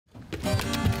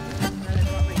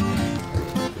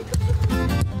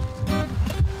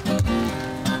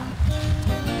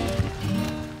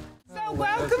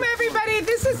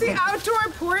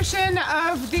portion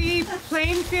of the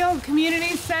Plainfield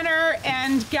Community Center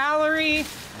and Gallery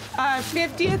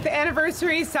 50th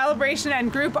anniversary celebration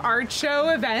and group art show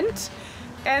event.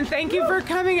 And thank you for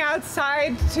coming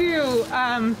outside to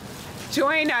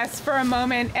join us for a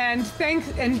moment. And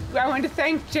I want to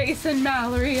thank Jason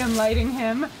Mallory, I'm lighting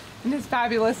him, and his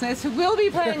fabulousness, who will be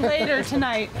playing later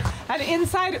tonight. And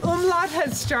Inside Umlaut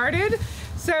has started,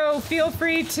 so feel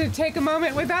free to take a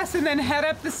moment with us and then head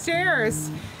up the stairs.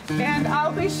 And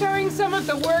I'll be showing some of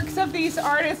the works of these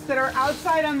artists that are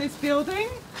outside on this building.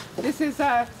 This is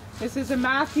a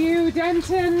Matthew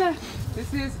Denton.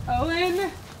 This is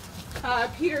Owen,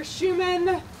 Peter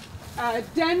Schumann,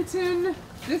 Denton.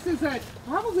 This is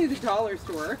probably the dollar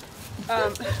store.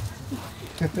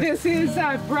 This is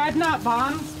Bread Not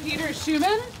Bombs, Peter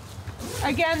Schumann.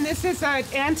 Again, this is an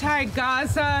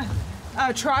anti-Gaza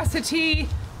atrocity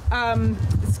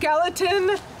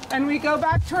skeleton. And we go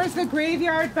back towards the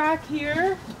graveyard back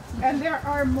here, and there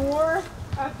are more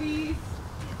of these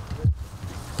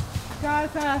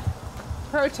Gaza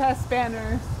protest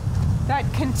banners that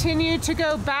continue to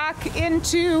go back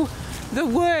into the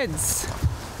woods.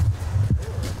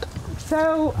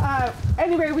 So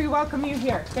anyway, we welcome you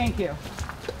here. Thank you.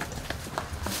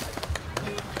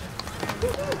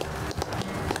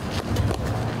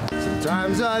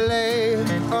 Sometimes I lay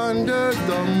under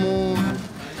the moon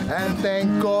and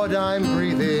thank God I'm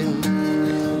breathing.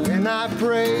 And I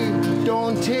pray,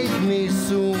 don't take me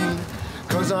soon,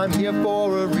 'cause I'm here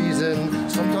for a reason.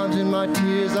 Sometimes in my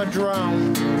tears I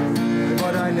drown,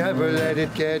 but I never let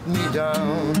it get me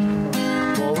down.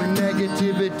 For when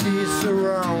negativity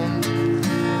surrounds,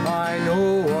 I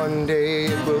know one day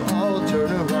it will all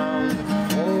turn around.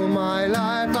 All my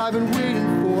life I've been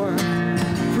waiting for,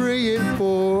 praying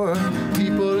for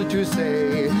people to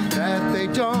say that they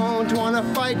don't want to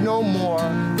fight no more.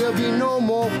 There'll be no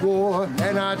more war,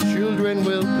 and our children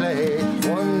will play.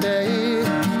 One day,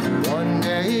 one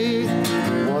day,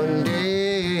 one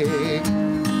day.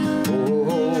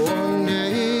 Oh, one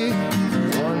day,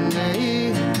 one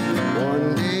day,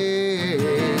 one day.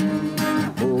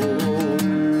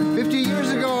 Oh, 50 years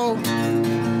ago,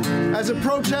 as a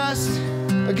protest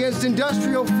against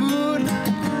industrial food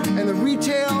and the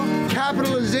retail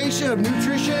capitalization of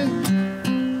nutrition,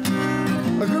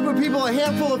 a group of people, a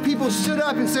handful of people stood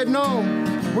up and said, no,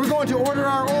 we're going to order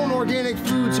our own organic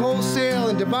foods wholesale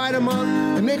and divide them up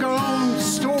and make our own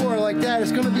store like that.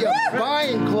 It's going to be a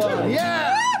buying club.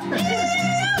 Yeah!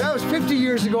 That was 50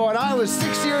 years ago, and I was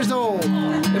 6 years old.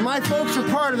 And my folks were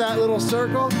part of that little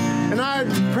circle, and I'm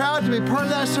proud to be part of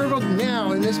that circle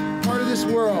now in this part of this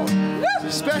world. It's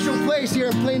a special place here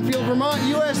in Plainfield, Vermont,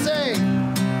 USA.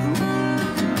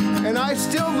 And I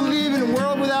still believe in a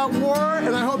world without war,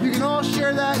 and I hope you can all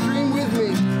share that dream with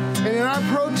me. And in our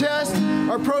protest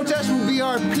will be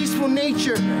our peaceful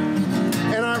nature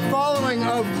and our following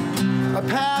of a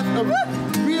path of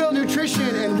real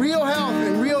nutrition and real health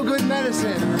and real good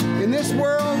medicine in this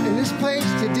world, in this place,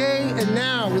 today and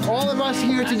now, with all of us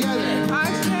here together.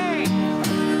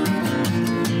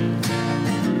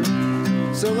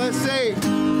 So let's say,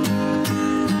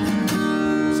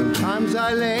 sometimes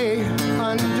I lay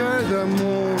under the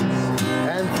moon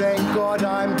and thank God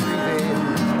I'm breathing.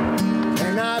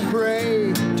 And I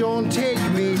pray, don't take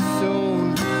me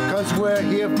soon, 'cause we're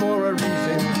here for a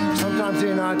reason. Sometimes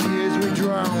in our tears we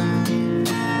drown,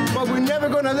 but we're never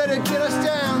gonna let it get us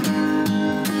down.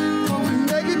 But when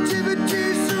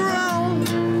negativity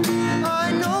surrounds,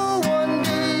 I know one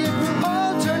day it will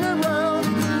all turn around.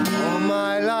 All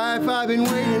my life I've been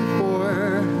waiting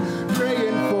for,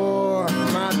 praying for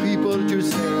my people to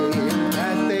say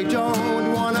that they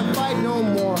don't want to fight no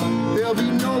more. There'll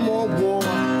be no more war,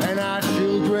 and our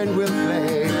children will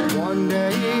play. One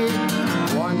day,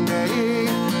 one day,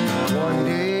 one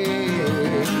day.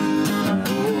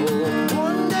 Oh,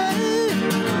 one day,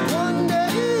 one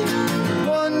day,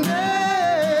 one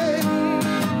day.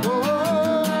 Oh.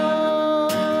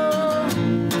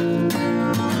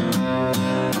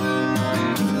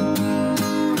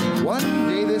 One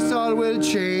day this all will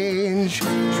change.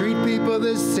 Treat people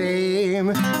the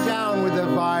same. Down with the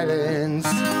violence,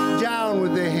 down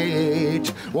with the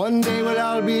hate. One day we'll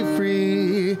all be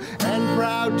free and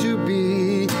proud to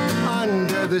be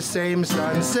under the same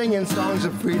sun, singing songs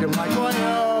of freedom like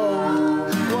why-oh,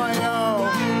 why-oh,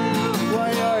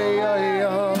 why-oh,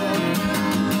 yo-yo.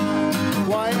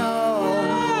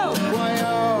 Why-oh,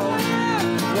 why-oh,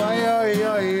 why-oh,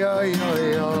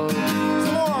 yo-yo-yo-yo.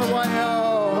 Some more why-oh,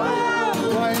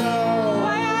 why-oh,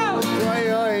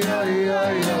 why-oh,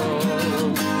 yo-yo-yo.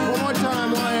 One more time,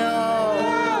 why-oh,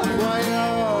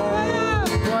 why-oh,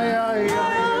 why-oh,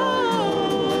 yo-yo.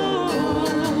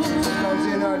 Sometimes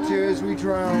in our tears we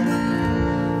drown.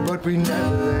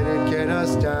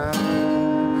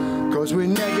 down. 'Cause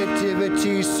when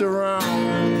negativity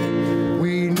surrounds,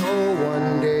 we know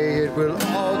one day it will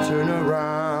all turn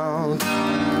around.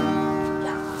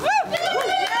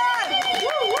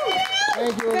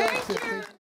 Thank you, Alexis.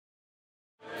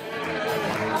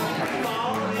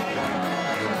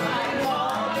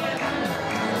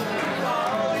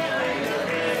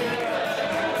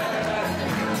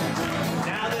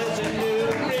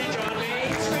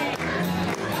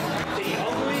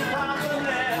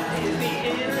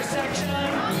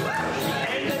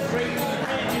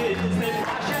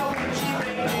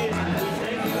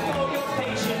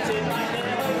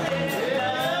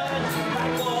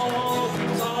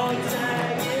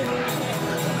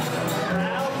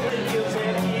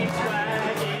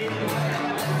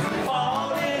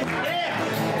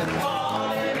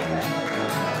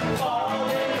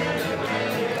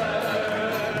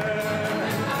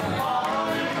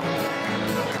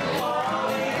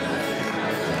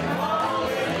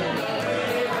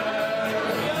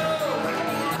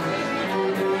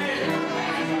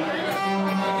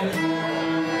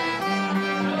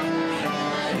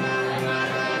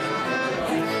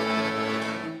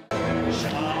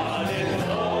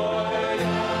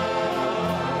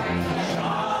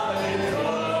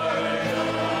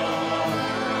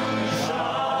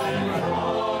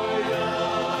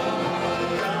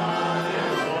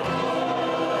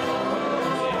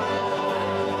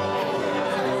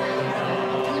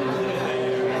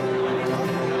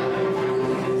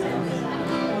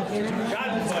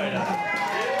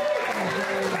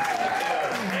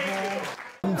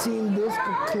 Seen this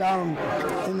clown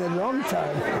in a long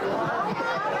time.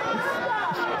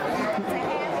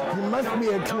 You must be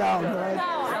a clown, right?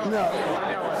 No.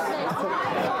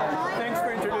 Thanks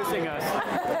for introducing us.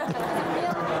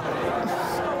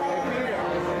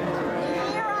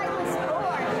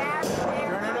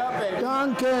 Turn it up, baby.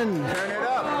 Duncan! Turn it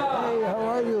up. Hey, how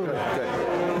are you? Good.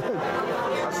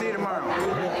 I'll see you tomorrow.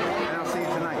 And I'll see you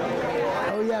tonight.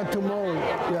 Oh yeah, tomorrow.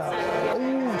 Yeah.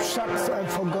 Oh, shucks, I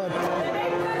forgot.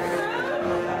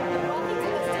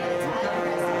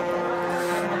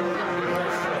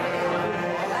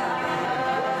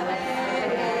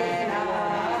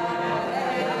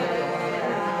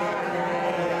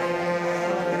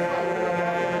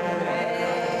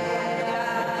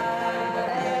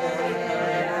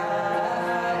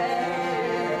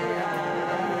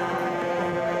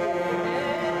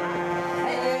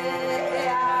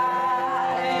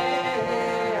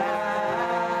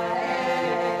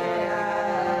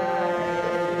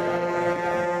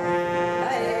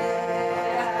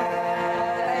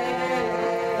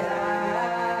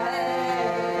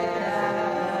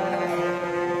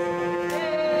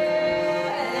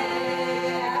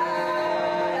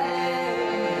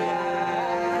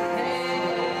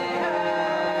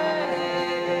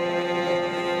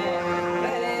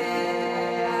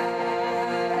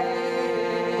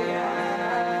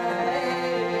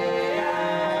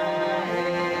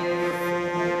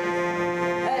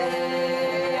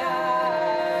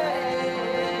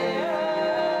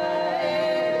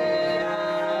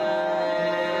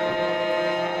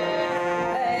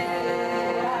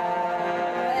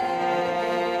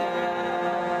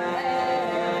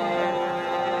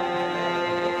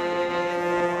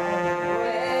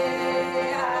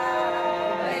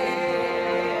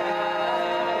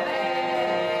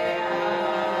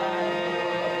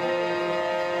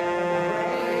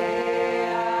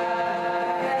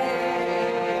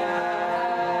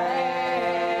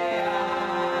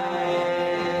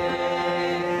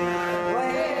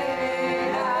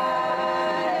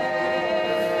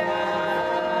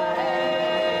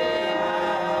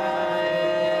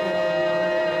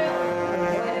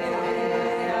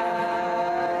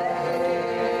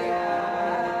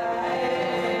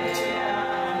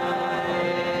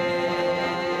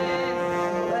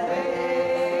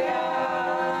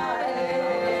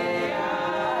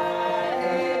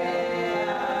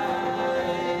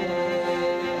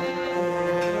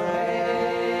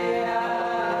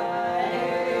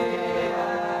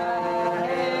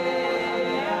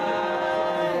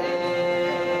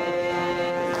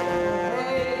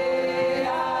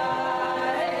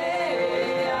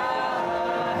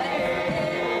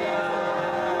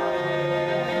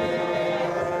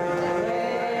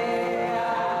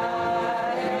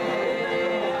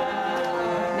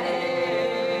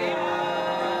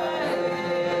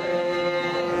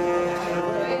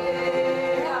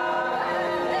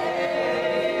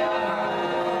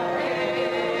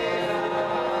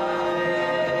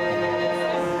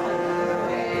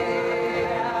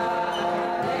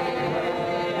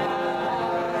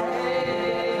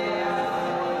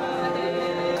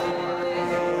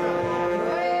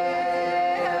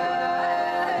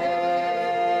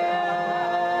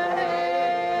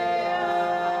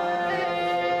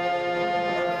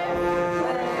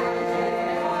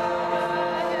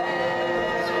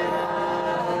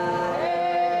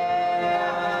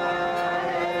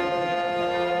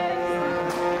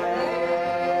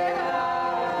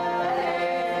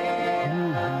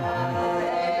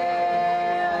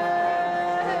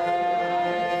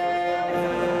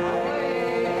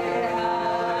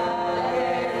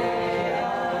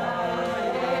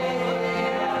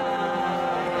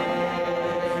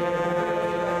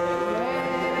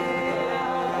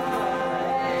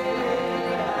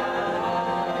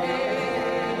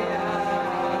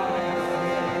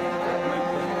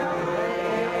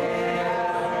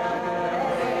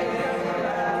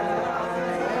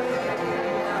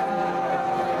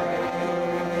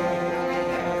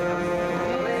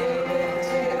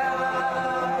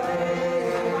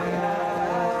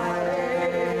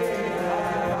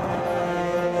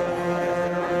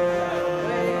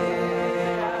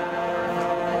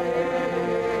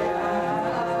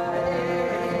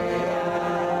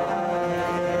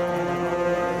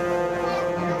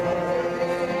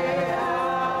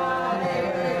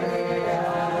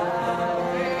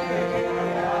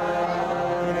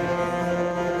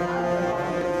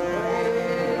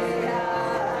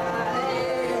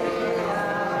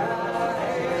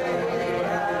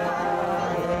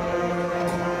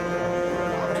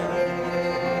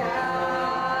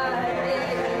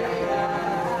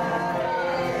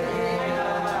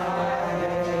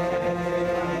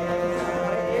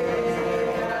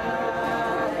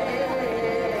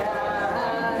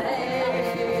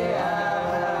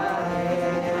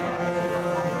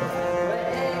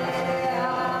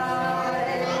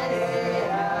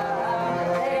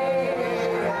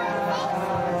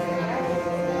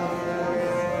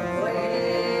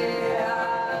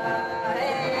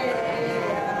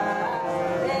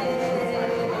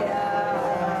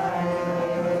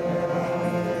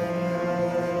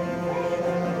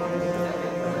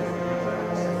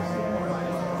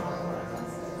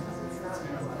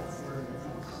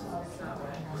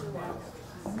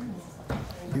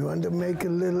 You want to make a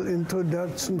little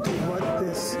introduction to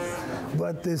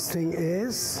what this thing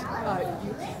is?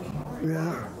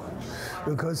 Yeah,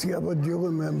 because yeah, but you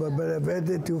remember, but where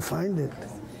did you find it?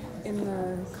 In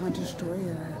the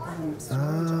Contastoria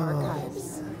storage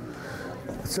archives.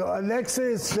 So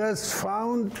Alexis just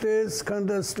found this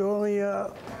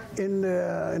Contastoria in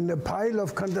the pile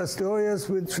of Contastorias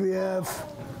which we have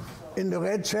in the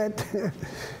red shed.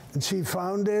 And she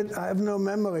found it. I have no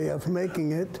memory of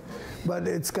making it, but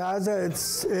it's Gaza,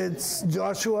 it's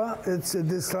Joshua, it's the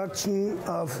destruction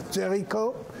of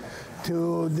Jericho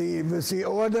with the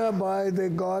order by the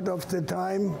God of the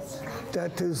time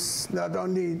that is not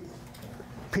only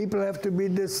people have to be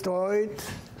destroyed,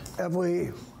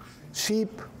 every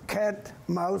sheep, cat,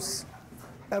 mouse,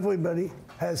 everybody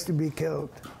has to be killed.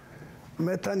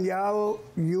 Netanyahu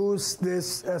used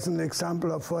this as an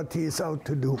example of what he is out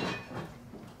to do.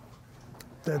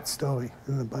 That story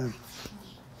in the Bible.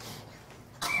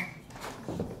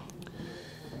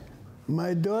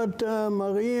 My daughter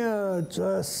Maria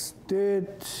just did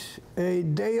a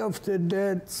Day of the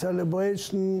Dead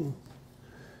celebration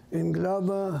in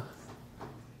Glover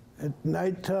at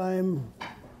nighttime.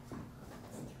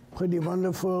 Pretty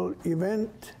wonderful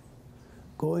event,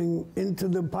 going into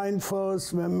the pine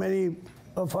forest where many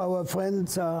of our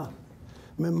friends are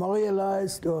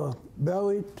memorialized or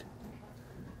buried.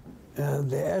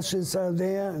 The ashes are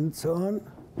there and so on.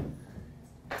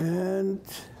 And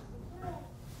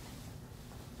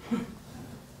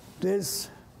this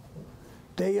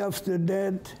Day of the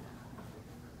Dead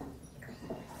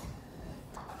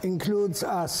includes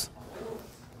us.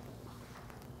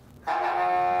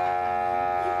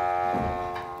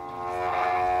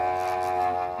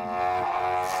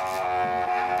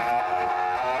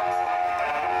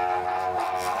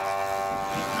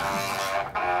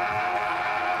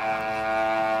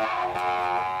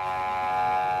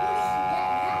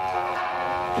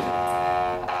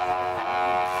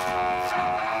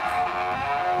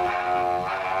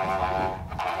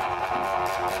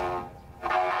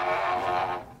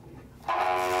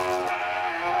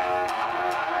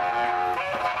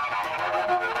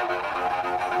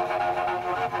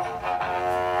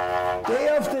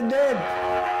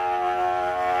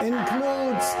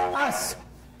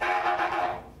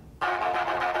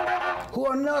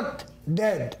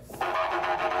 Dead,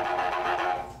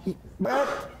 but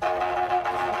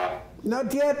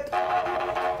not yet,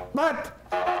 but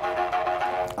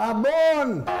are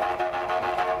born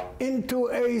into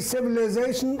a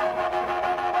civilization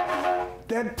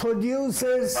that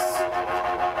produces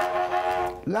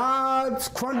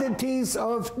large quantities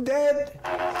of dead.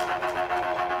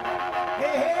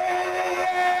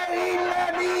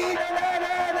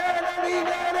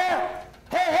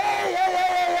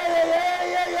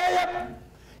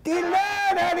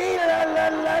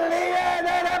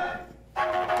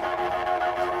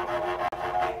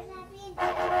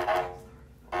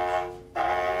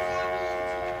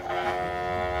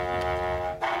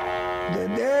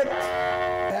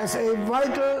 A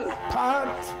vital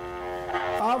part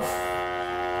of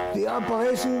the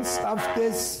operations of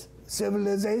this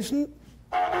civilization,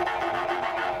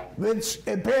 which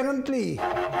apparently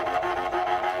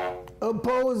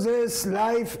opposes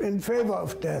life in favor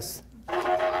of death.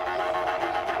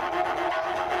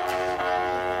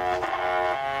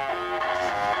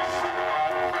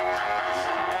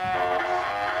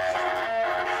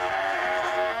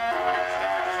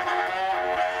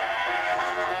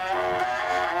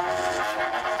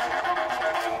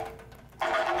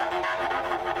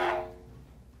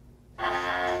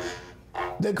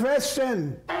 The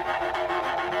question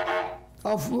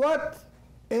of what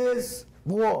is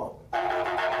war?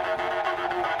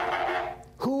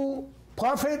 Who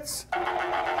profits?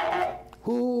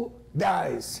 Who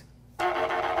dies?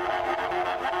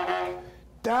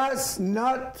 Does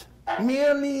not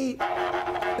merely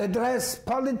address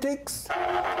politics,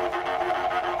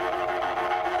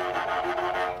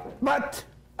 but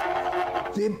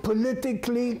the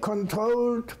politically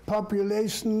controlled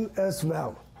population as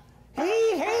well.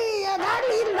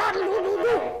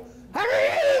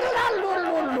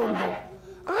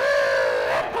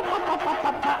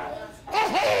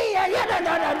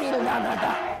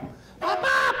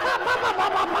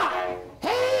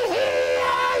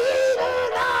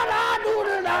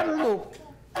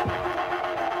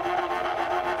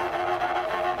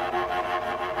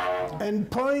 And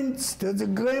points to the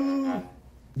grim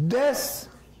death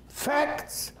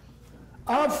facts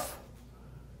of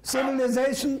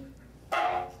civilization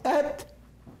at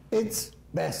its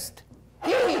best.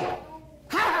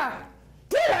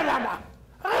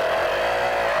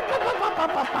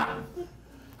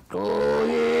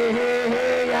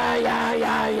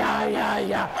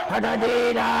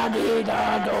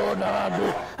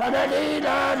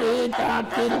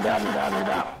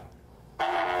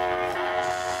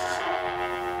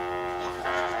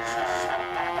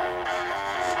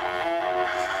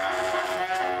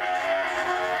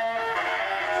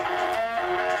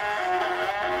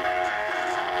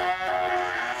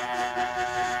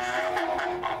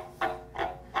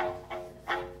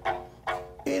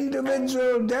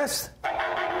 Individual death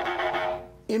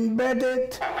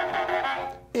embedded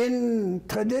in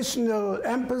traditional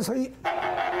empathy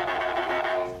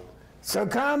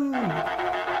succumb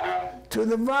to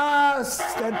the vast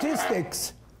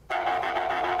statistics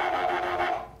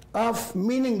of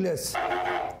meaningless,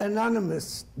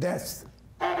 anonymous death,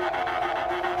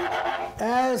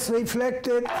 as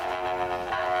reflected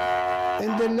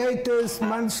in the latest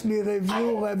monthly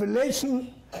review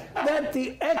revelation that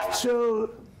the actual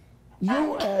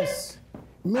US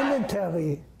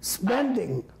military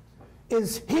spending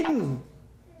is hidden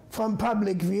from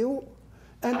public view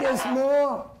and is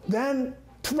more than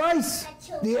twice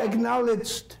the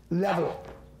acknowledged level,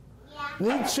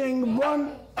 reaching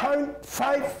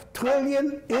 1.5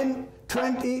 trillion in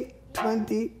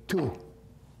 2022,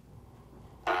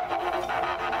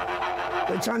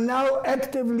 which are now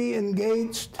actively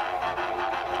engaged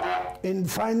in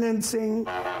financing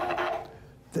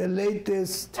the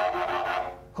latest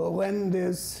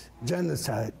horrendous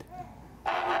genocide.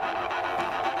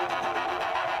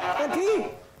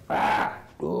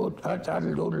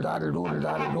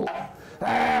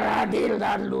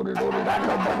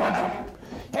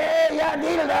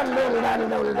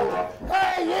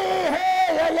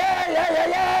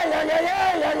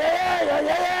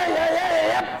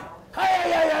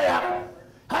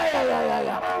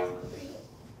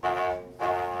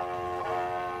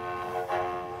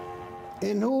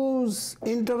 In whose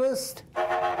interest?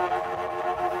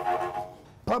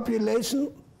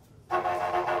 Population,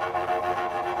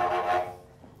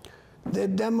 the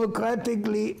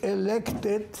democratically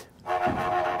elected,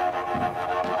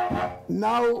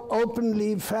 now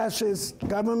openly fascist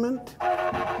government?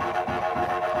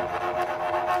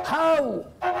 How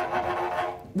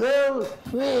will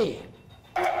we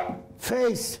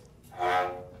face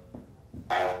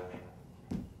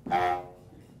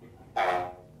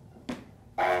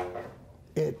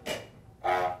it?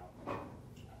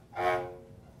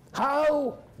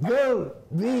 How will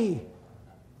we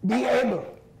be able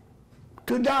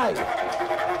to die?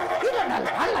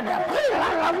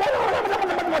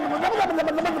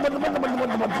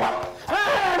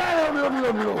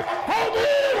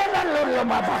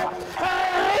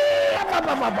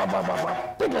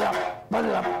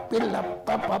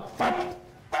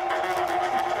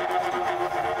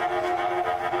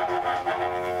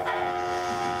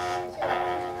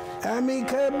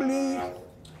 Amicably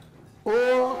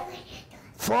or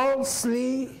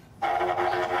falsely,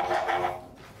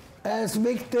 as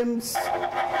victims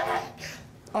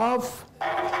of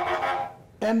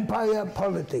empire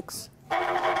politics.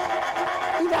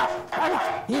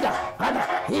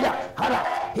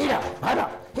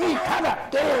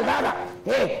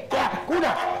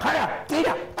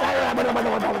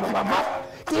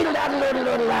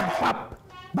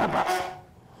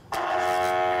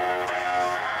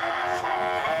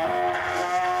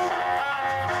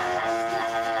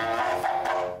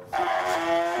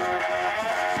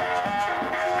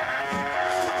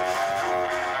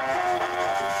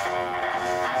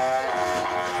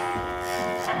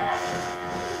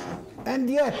 And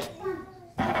yet,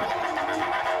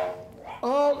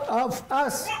 all of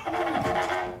us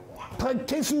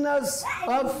practitioners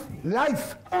of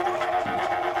life,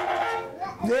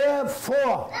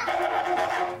 therefore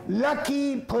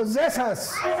lucky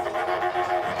possessors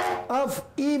of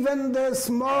even the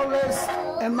smallest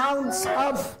amounts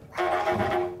of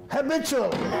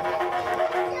habitual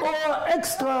or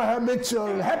extra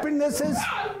habitual happinesses,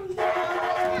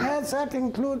 yes, that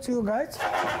includes you guys,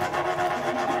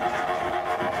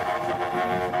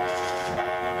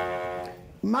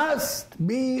 must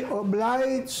be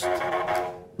obliged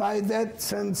by that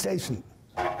sensation,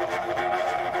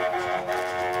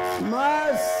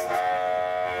 must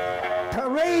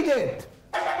parade it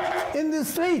in the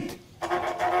street,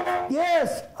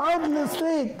 yes, out in the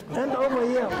street and over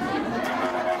here.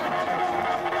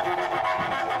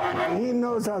 He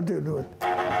knows how to do it.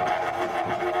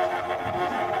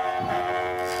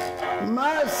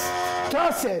 Must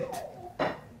toss it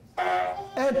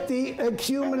at the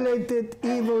accumulated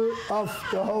evil of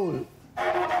the whole.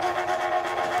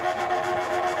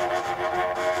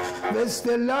 With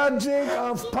the logic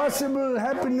of possible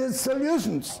happiness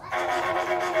solutions.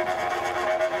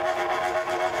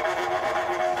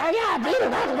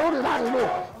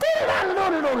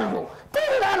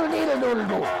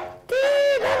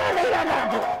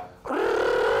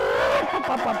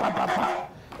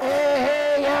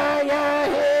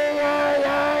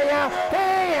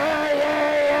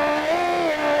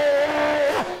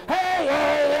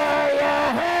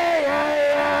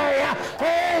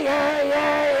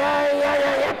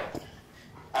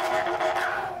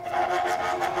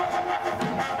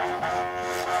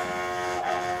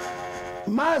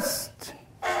 Must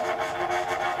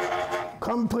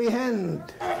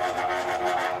comprehend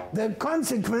the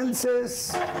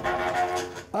consequences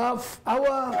of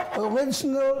our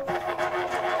original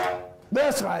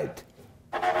birthright,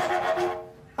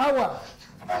 our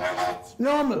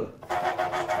normal,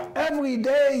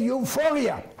 everyday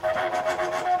euphoria,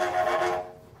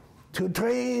 to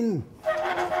train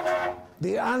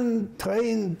the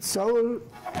untrained soul,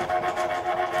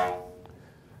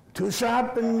 to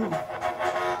sharpen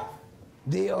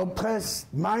the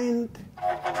oppressed mind,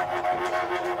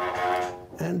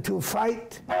 and to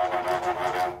fight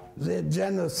the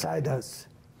genociders.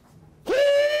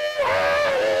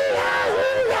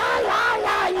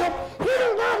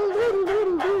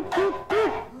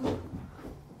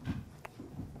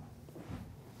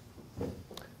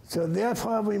 So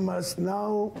therefore we must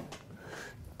now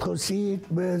proceed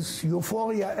with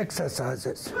euphoria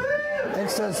exercises.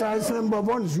 Exercise number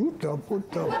 1,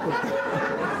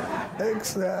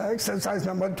 exercise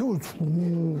number 2.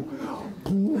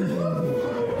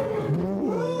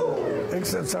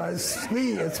 Exercise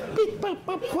 3 is beep, ba,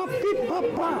 ba, ba, beep, ba,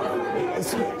 ba.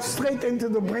 It's straight into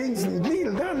the brains and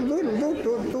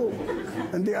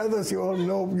and the others you all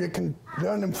know, you can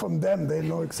learn them from them, they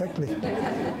know exactly.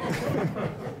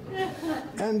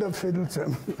 End of fiddle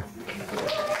term.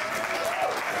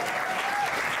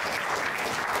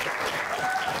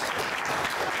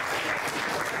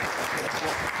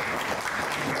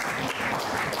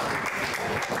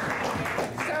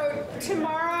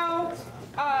 Tomorrow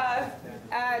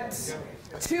at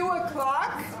 2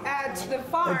 o'clock at the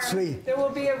farm, there will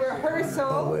be a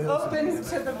rehearsal open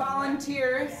to the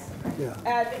volunteers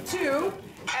at 2,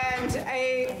 and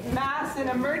a mass, an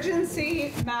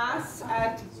emergency mass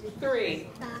at 3.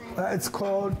 It's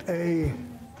called a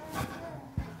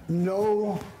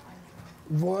no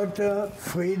water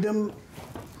freedom,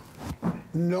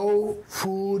 no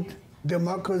food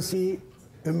democracy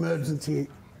emergency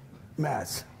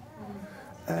mass.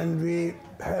 And we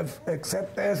have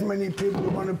accepted as many people who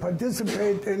want to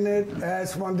participate in it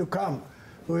as want to come.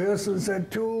 Rehearsals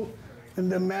at 2, and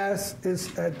the mass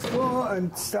is at 4,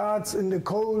 and starts in the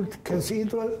cold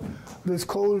cathedral with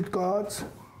cold gods.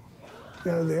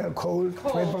 Yeah, they are cold.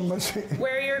 Paper mache.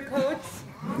 Wear your coats.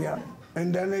 Yeah.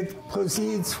 And then it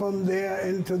proceeds from there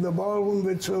into the ballroom,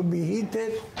 which will be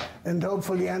heated, and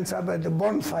hopefully ends up at the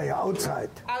bonfire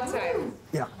outside. Outside.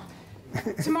 Yeah.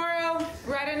 Tomorrow,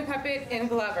 Bread and Puppet in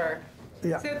Glover.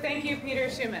 Yeah. So thank you, Peter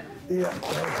Schumann. Yeah.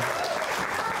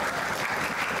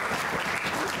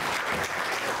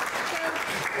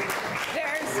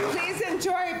 So please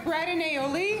enjoy bread and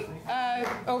aioli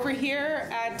over here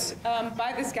at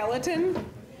by the skeleton.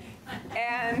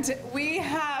 And we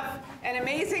have an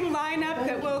amazing lineup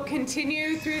that will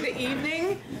continue through the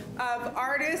evening of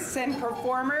artists and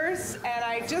performers. And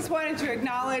I just wanted to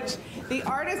acknowledge the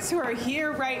artists who are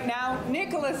here right now.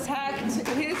 Nicholas Hecht,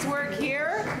 his work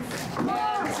here.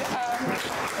 And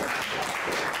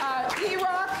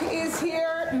E-Rock is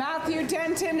here. Matthew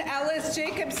Denton, Ellis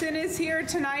Jacobsen is here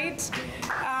tonight.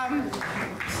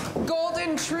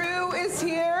 Golden True is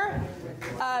here.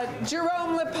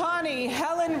 Jerome Lipani,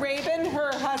 Helen Rabin,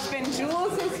 her husband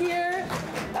Jules is here.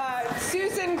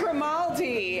 Susan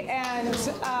Grimaldi, and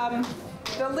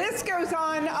the list goes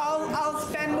on. I'll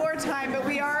spend more time, but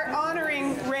we are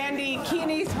honoring Randy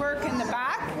Keeney's work in the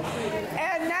back.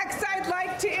 And next I'd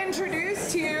like to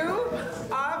introduce to you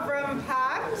Avram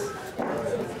Pat.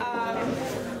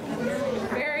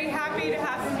 Very happy to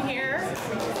have him here.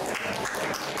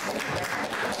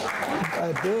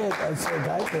 I did. I said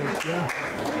I did,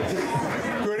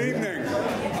 yeah. Good evening.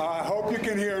 I hope you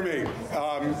can hear me.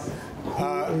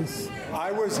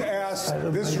 I was asked,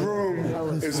 this room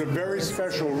is a very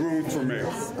special room for me.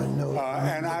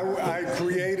 And I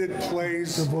created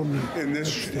plays in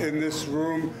this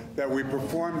room that we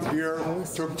performed here,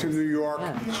 took to New York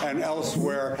and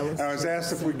elsewhere. And I was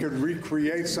asked if we could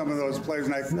recreate some of those plays,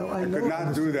 and I could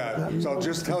not do that. So I'll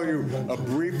just tell you a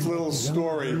brief little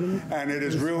story. And it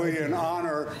is really an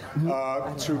honor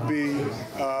to be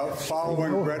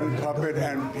following Bread and Puppet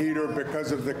and Peter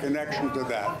because of the connection to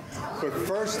that. But But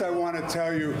first I want to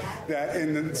tell you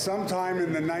that sometime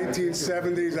in the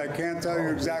 1970s, I can't tell you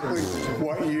exactly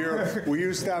what year, we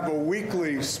used to have a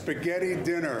weekly spaghetti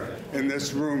dinner in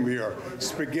this room here.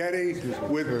 Spaghetti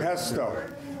with pesto.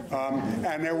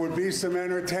 And there would be some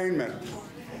entertainment.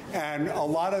 And a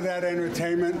lot of that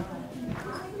entertainment,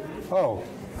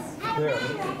 There.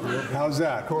 How's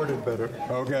that? Recorded better.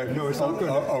 Okay. No, it's not good.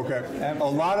 Okay. A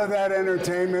lot of that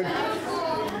entertainment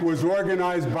was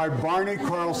organized by Barney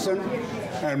Carlson,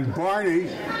 and Barney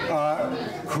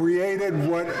created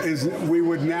what we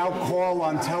would now call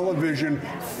on television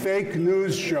fake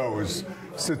news shows,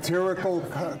 satirical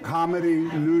comedy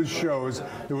news shows.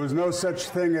 There was no such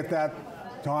thing at that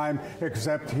time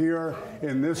except here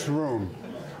in this room.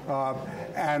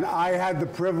 And I had the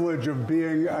privilege of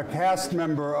being a cast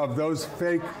member of those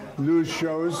fake news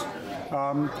shows.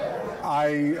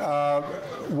 I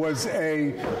was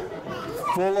a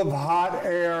full of hot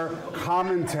air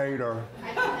commentator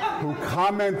who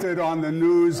commented on the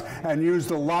news and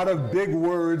used a lot of big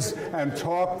words and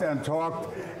talked,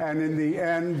 and in the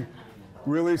end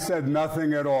really said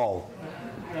nothing at all.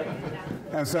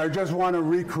 And so I just want to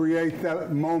recreate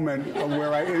that moment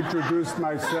where I introduced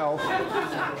myself.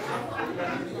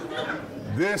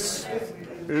 This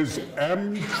is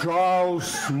M. Charles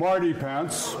Smarty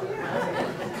Pants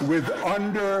with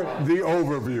Under the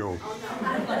Overview.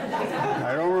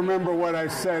 I don't remember what I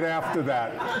said after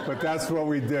that, but that's what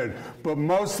we did. But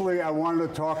mostly I wanted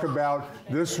to talk about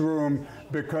this room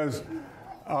because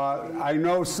I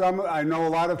know a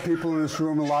lot of people in this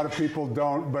room, a lot of people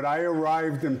don't, but I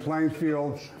arrived in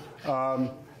Plainfield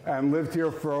and lived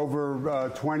here for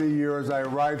over 20 years. I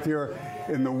arrived here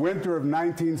in the winter of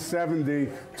 1970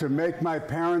 to make my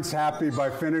parents happy by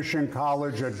finishing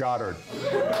college at Goddard.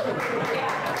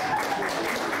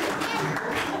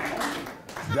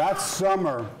 That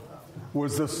summer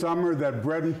was the summer that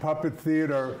Bread and Puppet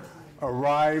Theater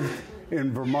arrived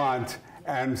in Vermont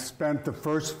and spent the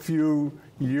first few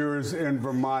years in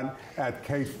Vermont at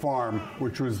Kate Farm,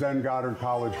 which was then Goddard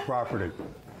College property.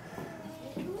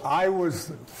 I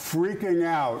was freaking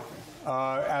out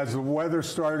as the weather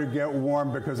started to get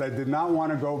warm because I did not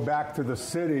want to go back to the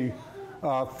city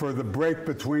for the break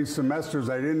between semesters.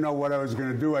 I didn't know what I was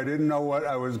going to do. I didn't know what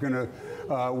I was going to,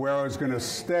 where I was going to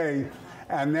stay.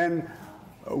 And then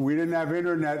we didn't have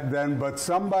internet then, but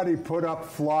somebody put up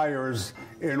flyers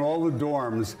in all the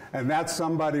dorms, and that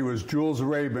somebody was Jules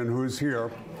Rabin, who's here,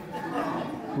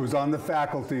 who was on the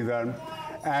faculty then.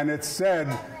 And it said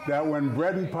that when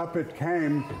Bread and Puppet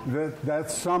came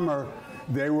that summer,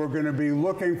 they were going to be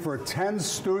looking for 10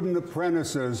 student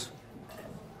apprentices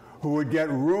who would get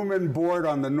room and board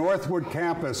on the Northwood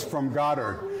campus from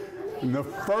Goddard. And the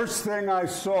first thing I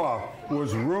saw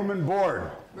was room and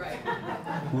board. Right.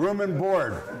 Room and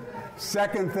board.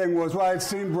 Second thing was, well, I'd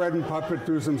seen Bread and Puppet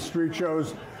do some street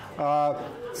shows.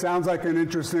 Sounds like an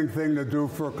interesting thing to do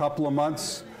for a couple of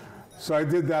months. So I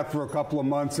did that for a couple of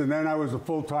months, and then I was a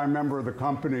full-time member of the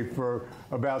company for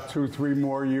about 2-3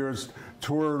 more years,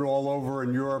 toured all over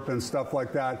in Europe and stuff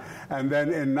like that. And then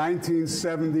in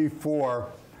 1974,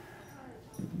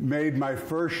 made my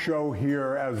first show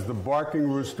here as the Barking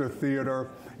Rooster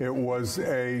Theater. It was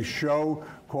a show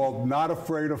called Not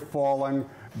Afraid of Falling,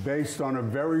 based on a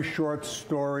very short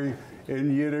story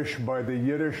in Yiddish by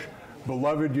the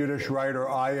beloved Yiddish writer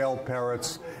I.L.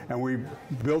 Peretz. And we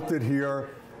built it here,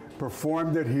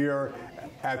 performed it here.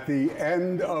 At the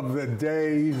end of the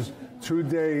 2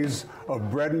 days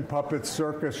of Bread and Puppet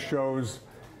circus shows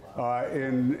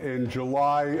in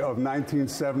July of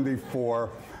 1974,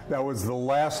 that was the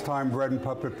last time Bread and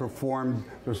Puppet performed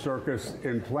the circus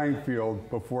in Plainfield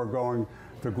before going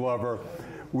to Glover.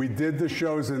 We did the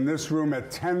shows in this room at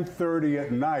 10:30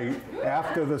 at night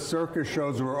after the circus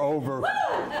shows were over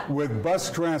with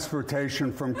bus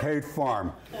transportation from Kate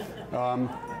Farm.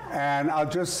 And I'll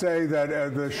just say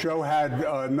that the show had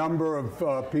a number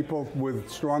of people with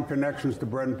strong connections to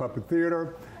Bread and Puppet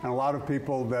Theater and a lot of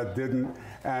people that didn't.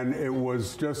 And it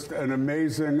was just an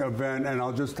amazing event. And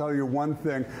I'll just tell you one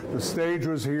thing. The stage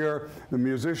was here. The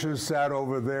musicians sat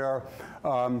over there.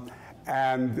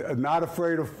 And Not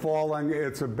Afraid of Falling,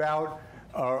 it's about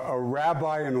a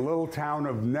rabbi in a little town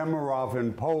of Nemirov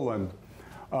in Poland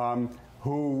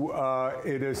who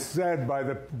it is said by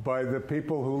the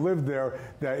people who lived there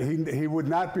that he would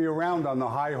not be around on the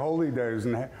high holy days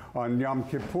and on Yom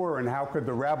Kippur, and how could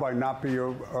the rabbi not be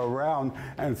around?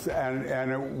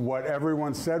 And what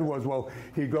everyone said was, well,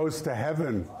 he goes to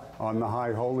heaven on the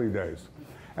high holy days.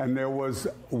 And there was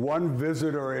one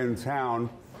visitor in town,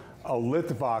 a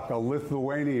Litvak, a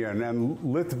Lithuanian, and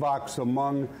Litvaks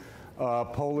among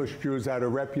Polish Jews had a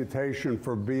reputation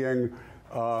for being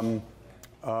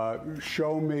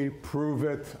show me, prove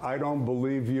it, I don't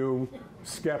believe you,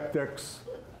 skeptics,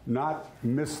 not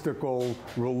mystical,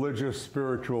 religious,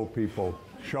 spiritual people.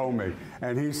 Show me.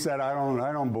 And he said, I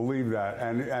don't believe that.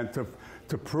 And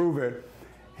to prove it,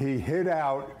 he hid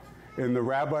out in the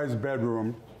rabbi's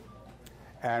bedroom,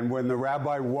 and when the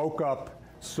rabbi woke up,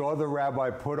 saw the rabbi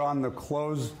put on the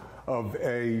clothes of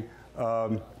a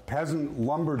peasant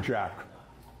lumberjack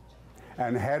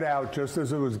and head out just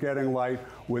as it was getting light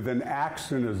with an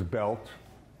axe in his belt,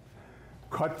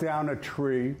 cut down a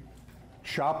tree,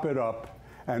 chop it up,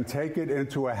 and take it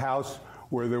into a house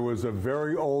where there was a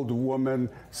very old woman,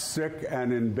 sick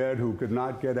and in bed, who could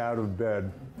not get out of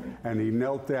bed. And he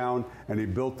knelt down and he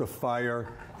built a fire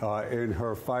in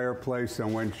her fireplace.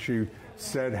 And when she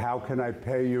said, "How can I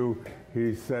pay you?"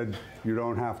 he said, "You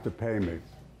don't have to pay me."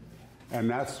 And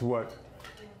that's what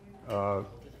the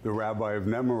rabbi of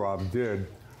Nemirov did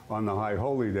on the High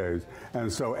Holy Days.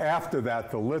 And so after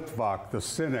that, the Litvak, the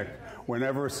cynic,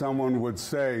 whenever someone would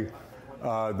say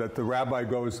that the rabbi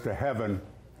goes to heaven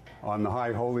on the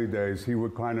High Holy Days, he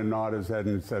would kind of nod his head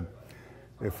and said,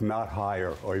 "If not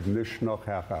higher," or "If nishnoch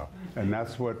hecha." And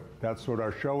that's what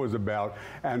our show is about.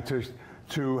 And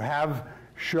to have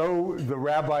show the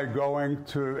rabbi going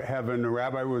to heaven. The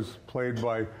rabbi was played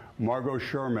by Margot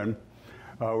Sherman.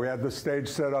 We had the stage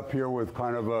set up here with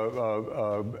kind of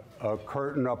a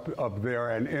curtain up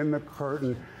there, and in the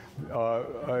curtain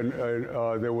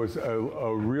there was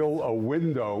a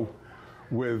window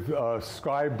with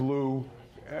sky blue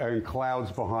and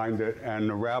clouds behind it, and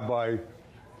the rabbi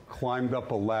climbed up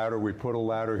a ladder. We put a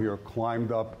ladder here,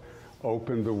 climbed up,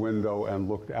 opened the window, and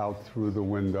looked out through the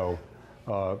window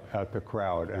at the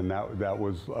crowd, and that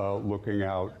was looking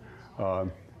out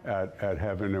at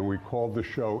heaven. And we called the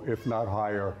show "If Not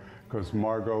Higher" because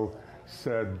Margot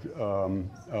said,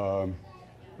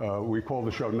 we called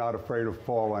the show "Not Afraid of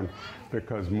Falling"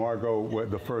 because Margot,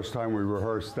 the first time we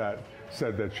rehearsed that,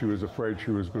 said that she was afraid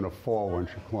she was going to fall when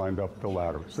she climbed up the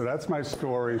ladder. So that's my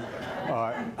story.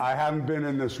 I haven't been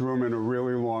in this room in a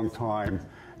really long time,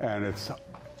 and it's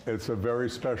a very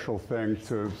special thing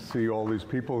to see all these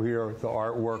people here, the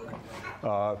artwork,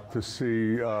 to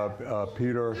see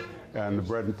Peter and the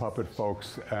Bread and Puppet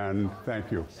folks, and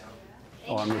thank you.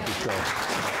 On with the show.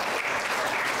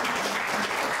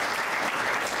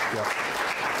 Yeah.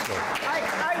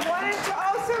 I wanted to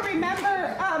also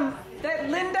remember that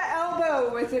Linda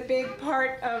Elbow was a big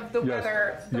part of the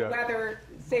weather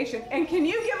station. And can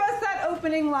you give us that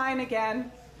opening line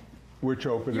again? Which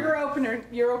opening?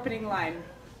 Your opening line.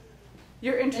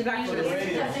 Your introduction.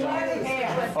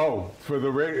 Oh, for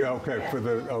the radio. Okay,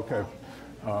 okay.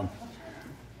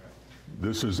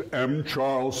 This is M.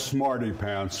 Charles Smarty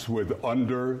Pants with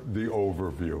Under the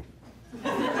Overview.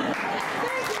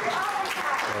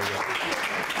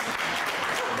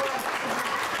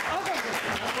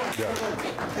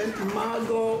 And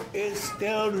Margot is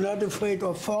still not afraid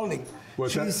of falling.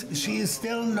 She is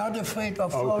still not afraid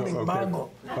of falling,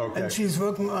 Margot. Okay. And she's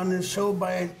working on a show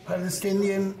by a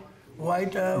Palestinian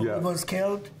writer who was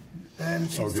killed,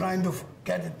 and she's trying to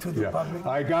get it to the public.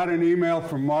 I got an email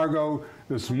from Margot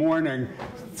this morning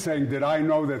saying, did I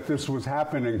know that this was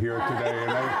happening here today?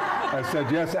 And I said,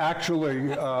 yes,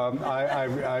 actually,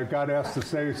 I got asked to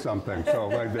say something, so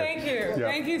I did. Thank you.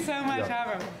 Yeah. Thank you so much,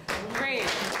 Avram. Great.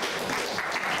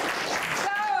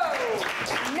 So,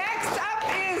 next up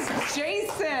is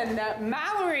Jason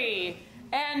Mallory.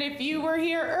 And if you were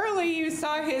here early, you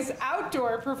saw his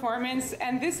outdoor performance,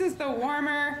 and this is the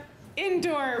warmer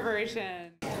indoor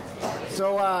version.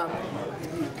 So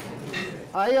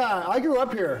I grew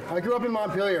up here. I grew up in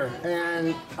Montpelier,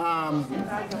 and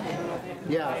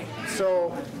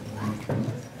so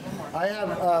I have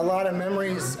a lot of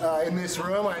memories in this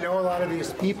room. I know a lot of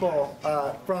these people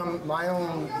from my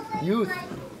own youth,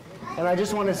 and I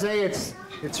just want to say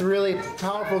it's really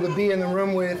powerful to be in the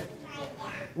room with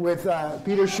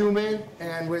Peter Schumann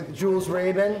and with Jules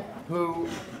Rabin, who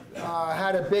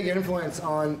had a big influence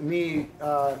on me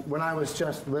when I was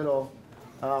just little.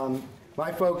 My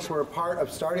folks were a part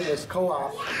of starting this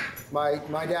co-op.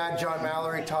 My dad, John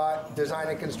Mallory, taught design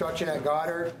and construction at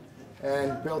Goddard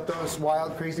and built those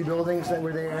wild, crazy buildings that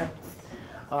were there.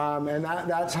 And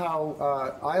that's how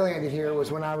I landed here,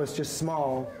 was when I was just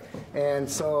small. And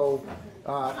so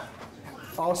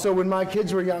also when my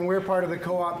kids were young, we were part of the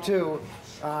co-op too.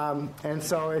 And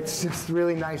so it's just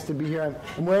really nice to be here.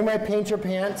 I'm wearing my painter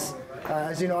pants.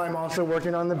 As you know, I'm also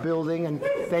working on the building, and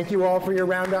thank you all for your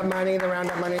roundup money. The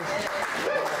roundup money.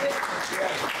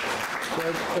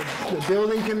 The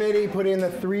building committee put in the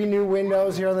 3 new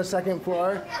windows here on the 2nd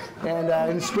floor, and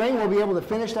in spring we'll be able to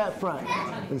finish that front.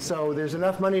 And so there's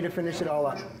enough money to finish it all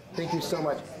up. Thank you so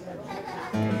much.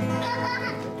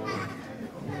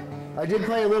 I did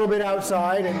play a little bit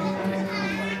outside, and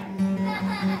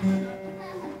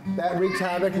that wreaked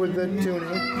havoc with the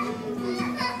tuning.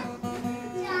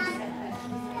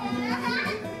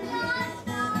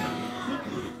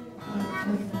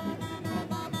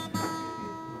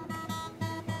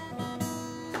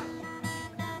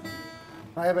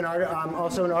 I have I'm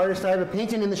also an artist. I have a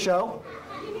painting in the show.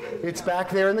 It's back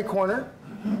there in the corner.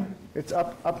 It's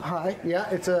up high. Yeah,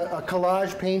 it's a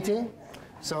collage painting.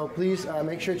 So please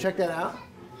make sure to check that out.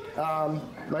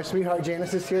 My sweetheart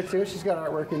Janice is here too. She's got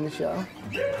artwork in the show.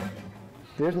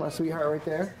 There's my sweetheart right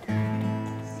there.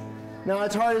 Now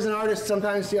it's hard as an artist.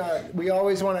 Sometimes we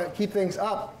always want to keep things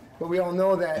up, but we all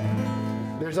know that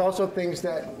there's also things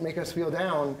that make us feel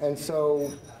down, and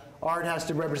so art has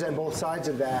to represent both sides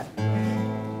of that.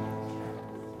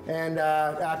 And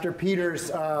after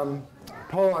Peter's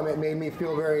poem, it made me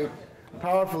feel very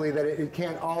powerfully that it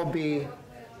can't all be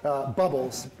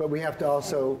bubbles, but we have to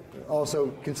also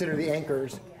consider the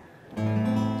anchors.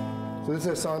 So this is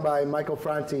a song by Michael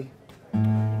Franti.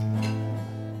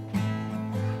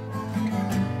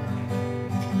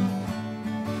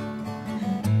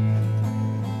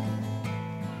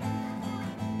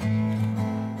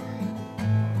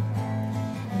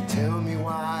 Tell me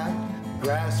why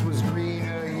grass was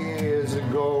greener years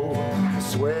ago. I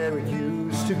swear it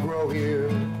used to grow here,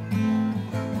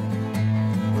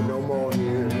 but no more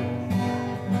here.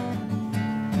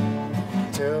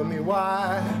 Tell me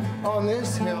why on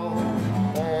this hill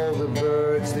all the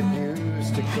birds that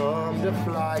used to come to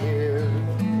fly here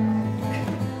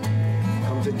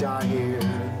come to die here.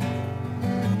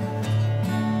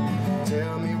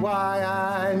 Tell me why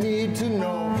I need to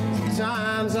know.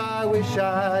 Sometimes I wish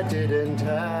I didn't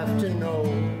have to know.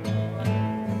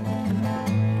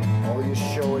 All you're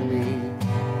showing me.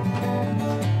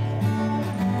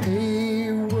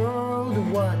 Hey world,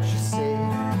 what you say?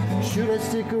 Should I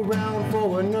stick around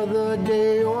for another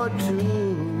day or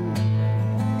two?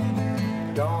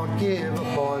 Don't give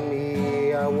up on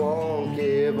me, I won't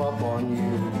give up on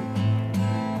you.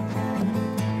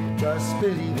 Just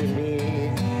believe in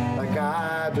me like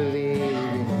I believe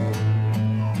in you.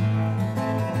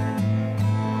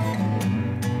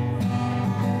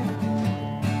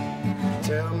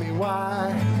 Tell me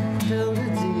why, tell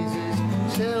diseases,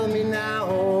 tell me now,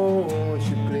 won't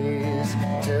you please?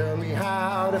 Tell me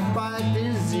how to fight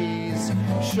disease,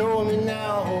 show me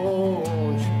now,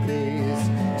 won't you please?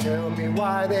 Tell me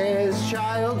why there's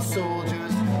child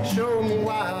soldiers, show me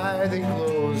why they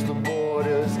close the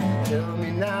borders. Tell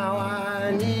me now,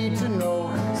 I need to know.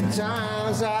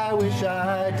 Sometimes I wish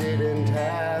I didn't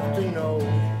have to know.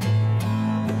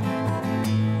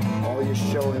 All you're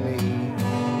showing me.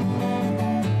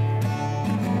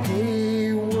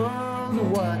 Hey world,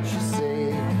 what you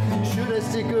say? Should I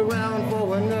stick around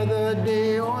for another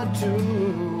day or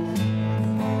two?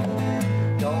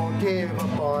 Don't give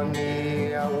up on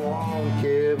me, I won't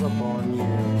give up on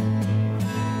you.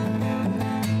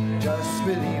 Just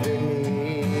believe in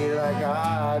me like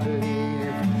I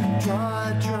believe.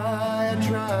 Try, try,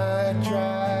 try,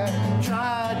 try,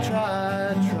 try,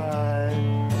 try, try.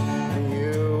 And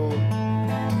you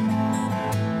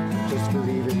just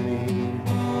believe in me.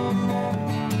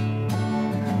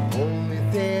 Only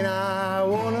thing I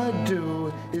wanna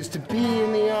do is to be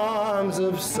in the arms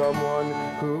of someone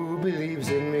who believes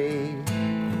in me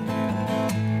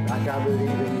like I believe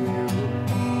in you.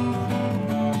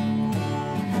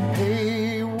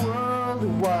 Hey world,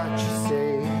 what you say?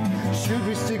 Should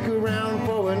we stick around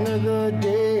for another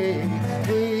day?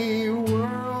 Hey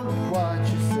world, what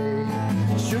you say?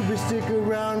 Should we stick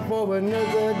around for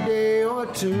another day or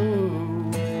two?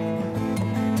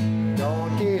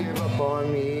 Don't give up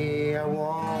on me, I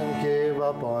won't give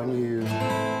up on you.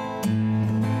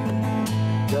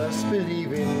 Just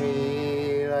believe in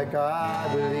me like I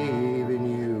believe in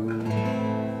you.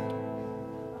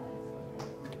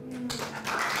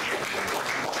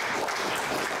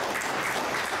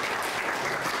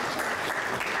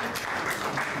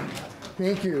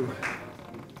 Thank you.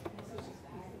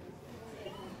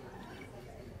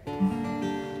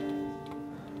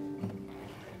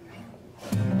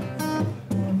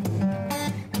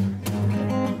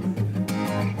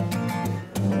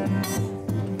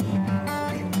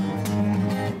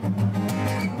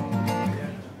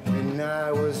 When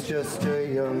I was just a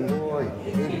young boy,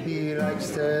 it'd be like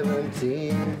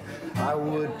 17. I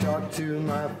would talk to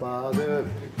my father,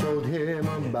 told him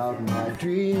about my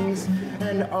dreams,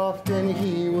 and often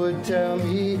he would tell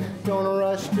me, don't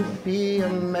rush to be a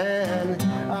man.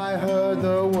 I heard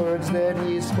the words that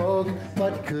he spoke,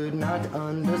 but could not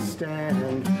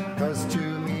understand, 'cause to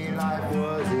me life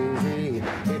was easy,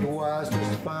 it was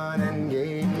just fun and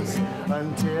games,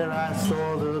 until I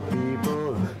saw the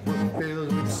people were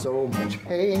filled with so much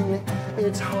pain.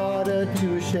 It's harder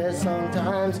to share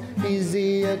sometimes,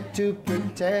 easier to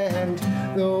pretend.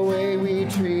 The way we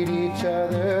treat each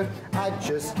other, I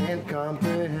just can't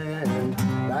comprehend.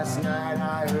 Last night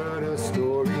I heard a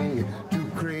story, too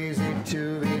crazy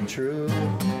to be true.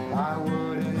 I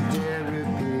wouldn't dare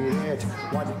repeat it,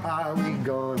 what are we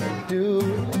gonna do?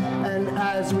 And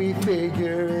as we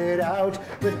figure it out,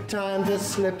 the time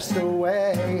just slips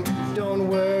away. Don't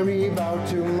worry about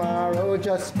tomorrow,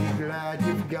 just be glad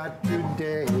you've got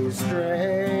today.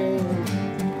 Strange,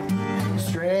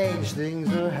 strange things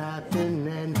are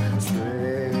happening.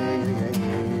 Strange,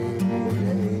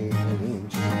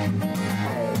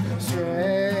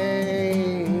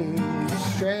 strange,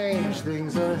 strange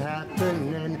things are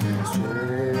happening.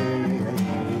 Strange.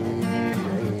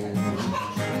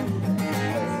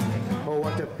 Oh,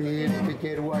 what a feeling to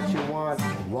get what you want.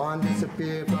 One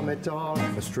disappear from it all.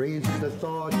 A strange is the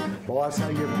thought. Boss, how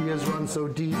your fears run so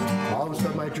deep. Most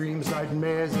of my dreams,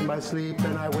 nightmares in my sleep,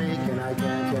 and I wake and I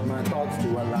can't get my thoughts to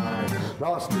align.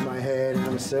 Lost in my head and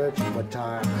I'm searching for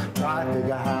time. Try to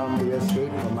figure how to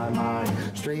escape from my mind.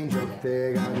 Stranger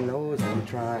fear, God knows I'm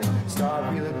trying. Start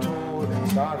feeling told,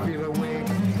 start feeling weight.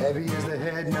 Heavy is the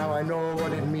head, now I know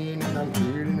what it means, and I'm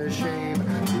feeling ashamed,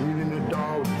 feeling a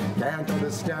doubt. Can't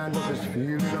understand what this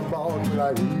feeling about. Will I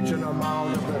reach an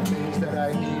amount of the things that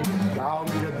I need? Allow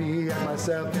me to be at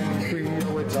myself and be free.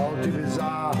 Oh, it's all too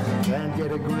bizarre. Can't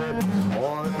get a grip.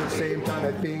 All at the same time,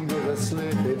 my fingers are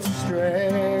slip. It's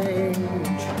strange.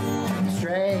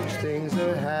 Strange things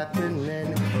are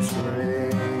happening.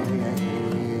 Strange.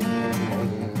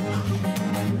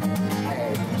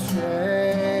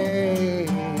 Strange.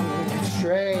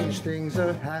 Strange things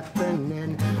are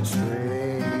happening.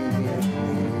 Strange.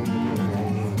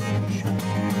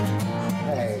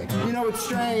 Hey, you know it's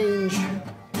strange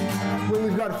when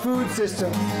we've got food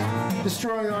systems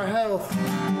destroying our health.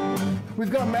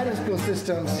 We've got medical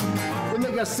systems that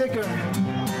make us sicker.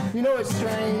 You know it's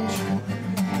strange.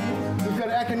 We've got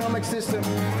economic systems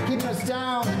keeping us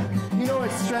down. You know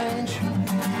it's strange.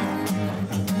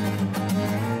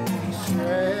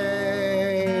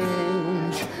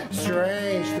 Strange,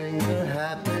 strange things are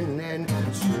happening.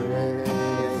 Strange.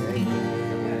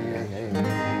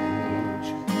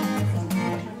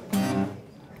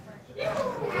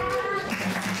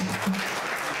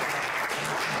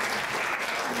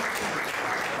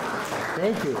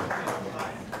 Thank you.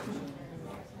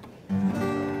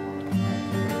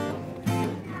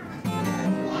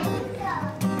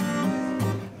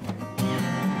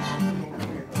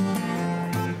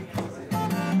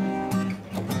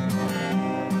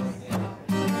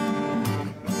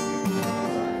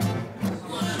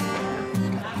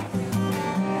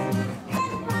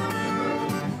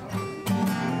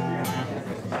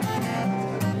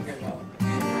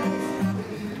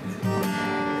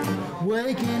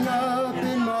 Waking up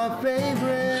in my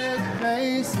favorite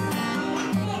place.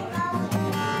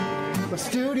 My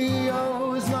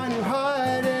studio is my new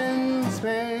hiding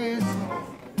space.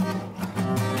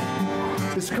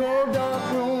 This cold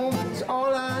dark room is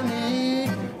all I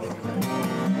need.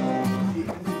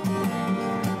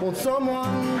 Won't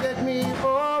someone get me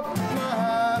off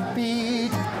my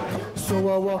feet? So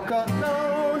I walk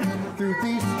alone through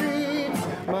these streets.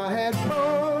 My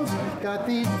headphones got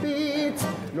these beats.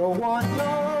 No one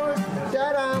knows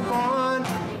that I'm gone.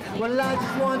 Well, I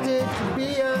just wanted to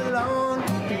be alone,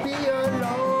 to be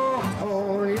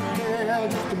alone. Yeah,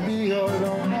 just to be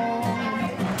alone.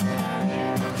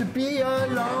 To be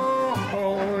alone.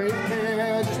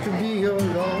 Yeah, just to be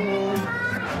alone.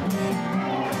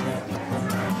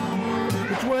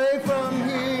 Which way from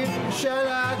here shall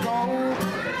I go?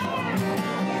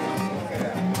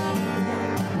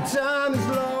 Time is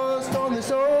lost on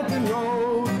this open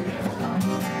road.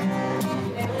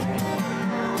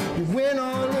 Win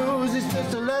or lose, it's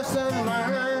just a lesson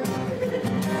learned.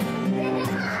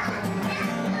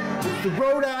 It's the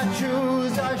road I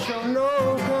choose, I show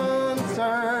no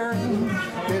concern.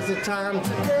 There's a time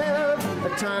to live, a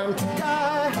time to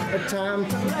die, a time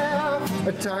to laugh,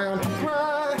 a time to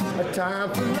cry, a time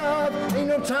for love, ain't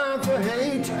no time for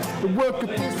hate. The world could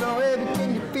be so heavy,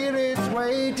 can you feel its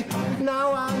weight?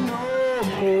 Now I know,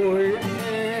 oh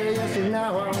yeah, yes, and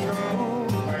now I know.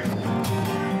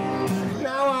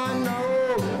 Now I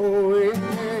know, Oh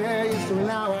yeah, so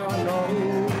now I know.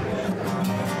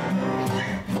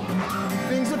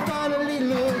 Things are finally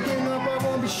looking up, I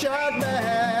won't be shot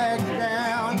back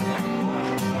down.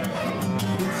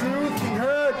 The truth can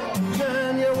hurt,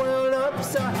 turn your world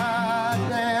upside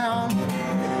down.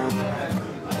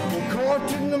 We're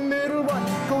caught in the middle, what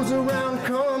goes around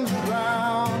comes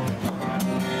around.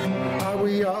 Are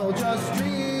we all just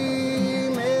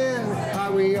dreaming?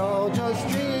 Are we all just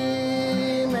dreaming?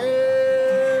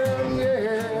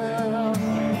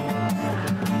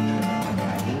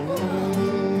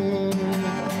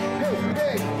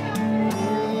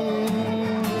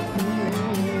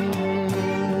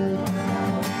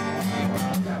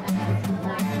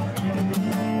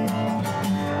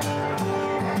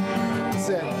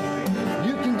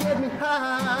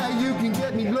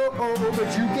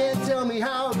 But you can't tell me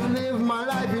how to live my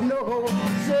life, you know.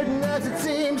 Certain as it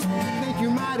seems, think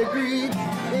you might agree.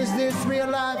 Is this real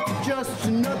life just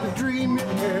another dream?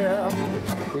 Yeah,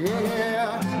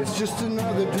 yeah, it's just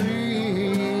another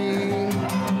dream.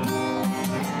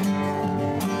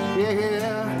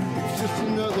 Yeah, it's just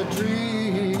another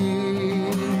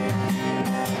dream.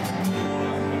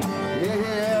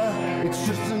 Yeah, it's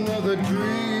just another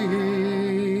dream.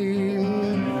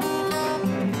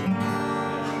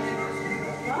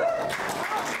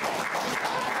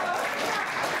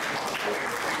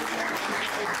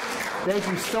 Thank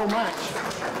you so much.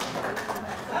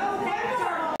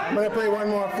 I'm going to play one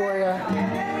more for you. We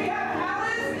have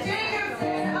Ellis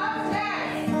Jacobsen up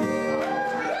next.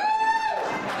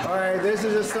 All right, this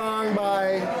is a song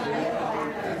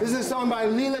by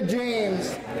Leela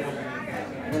James.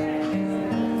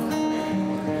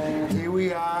 Here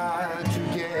we are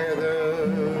together,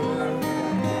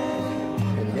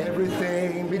 and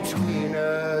everything between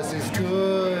us is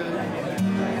good.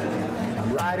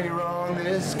 I'm right here on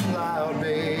this cloud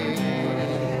base,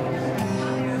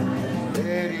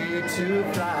 ready to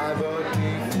fly, but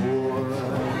before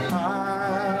I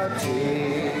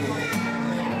take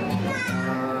a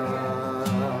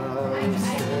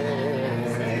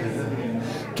stand,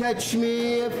 catch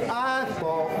me if I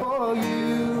fall for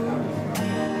you,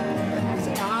 'cause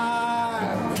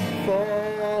I'm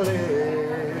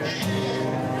falling,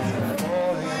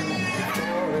 falling,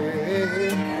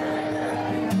 falling.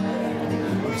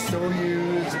 I'm so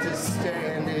used to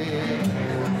standing,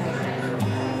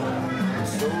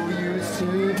 so used to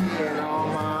being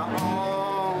on my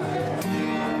own,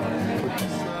 but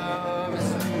this love is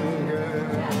stronger.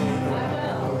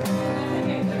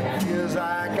 Feels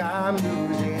like I'm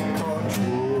losing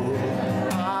control.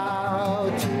 I'll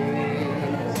take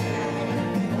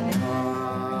a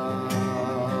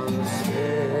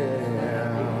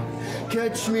stand.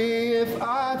 Catch me if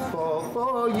I fall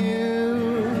for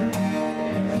you,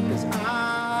 'cause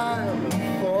I'm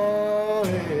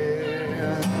falling,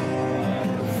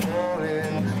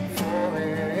 falling,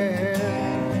 falling.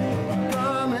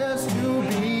 Promise to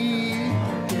be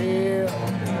here,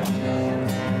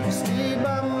 stay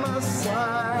by my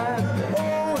side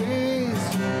always,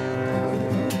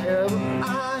 whenever I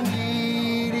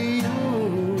need you.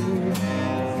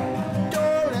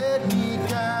 Don't let me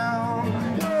down,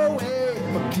 no way,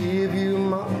 I'll give you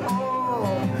my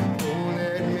all. Don't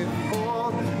let me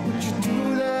fall, would you do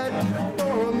that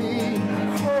for me,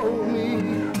 hold me?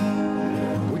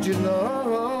 Would you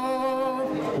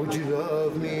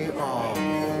love me all?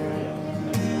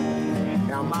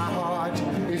 Now my heart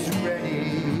is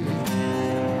ready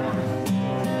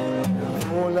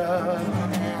for love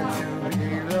and to be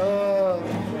loved,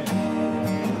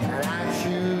 and I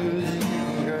choose you,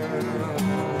 girl.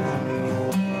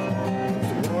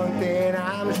 It's the one thing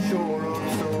I'm sure of,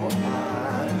 so I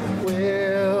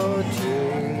will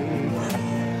take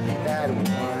that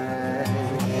one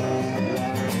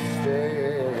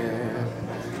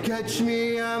step. Catch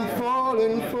me, I'm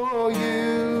falling for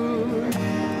you.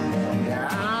 Yeah,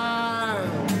 I'm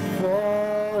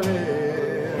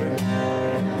falling,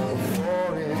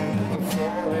 falling,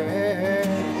 falling.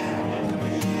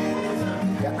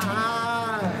 Yeah,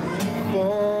 I'm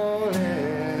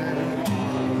falling,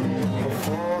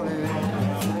 falling,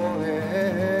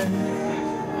 falling.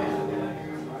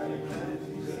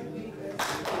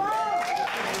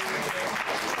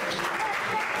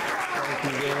 Thank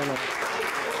you very much.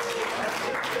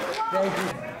 Thank you.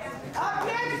 Up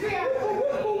next, we have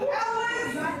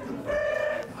Ellis.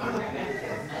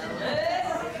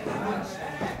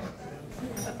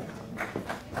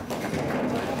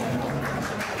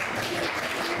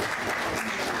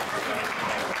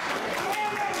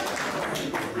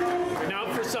 Now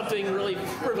for something really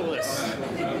frivolous.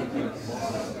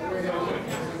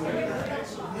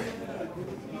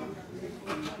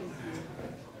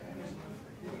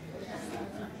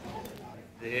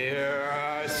 There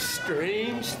are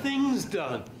strange things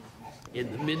done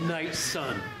in the midnight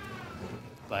sun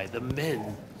by the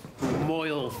men who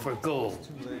moil for gold.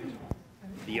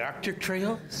 The Arctic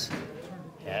trails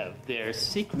have their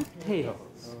secret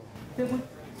tales that would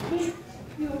make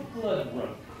your blood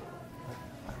run.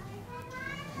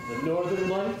 The northern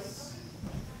lights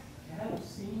have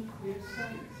seen clear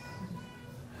sights,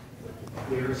 but the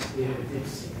clearest they ever did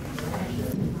see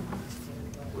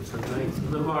was the night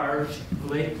on the marge,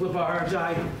 Lake Labarge,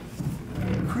 I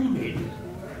cremated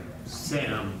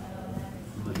Sam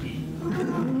McGee.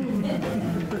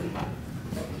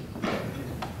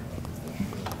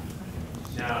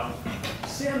 Now,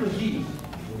 Sam McGee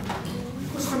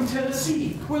was from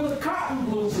Tennessee, where the cotton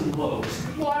blooms and blows.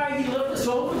 Why he left us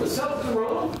home in the South to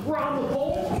roam around the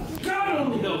pole, God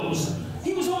only knows.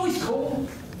 He was always cold,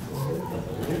 but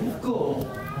the land of gold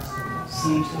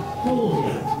seemed to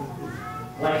hold him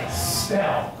like a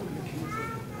spell.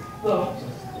 Though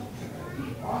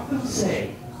he often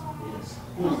say in his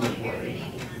homely way,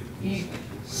 he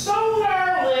sold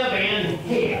our living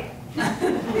here.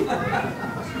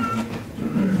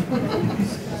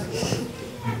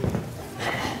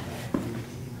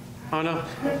 On a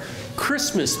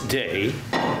Christmas day,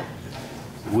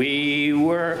 we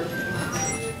were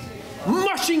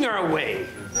mushing our way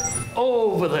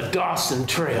over the Dawson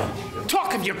Trail.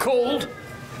 Talk of your cold!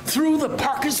 Through the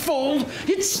parka's fold,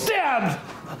 it stabbed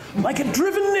like a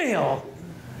driven nail.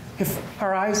 If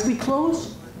our eyes we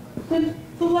closed, then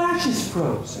the lashes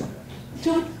froze.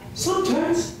 Till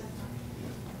sometimes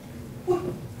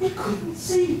we couldn't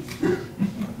see.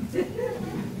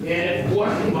 It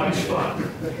wasn't much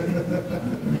fun.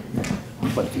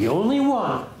 But the only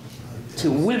one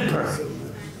to whimper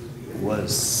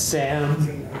was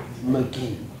Sam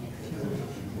McGee.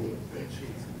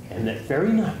 And that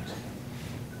very night,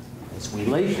 as we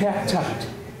lay packed tight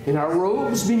in our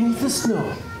robes beneath the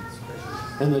snow,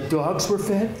 and the dogs were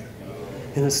fed,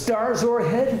 and the stars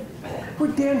o'erhead were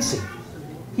dancing,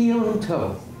 heel and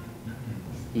toe,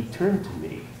 he turned to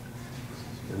me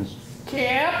and,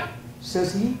 "Cap,"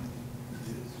 says he,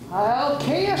 "I'll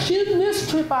cash in this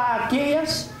trip, I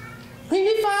guess. And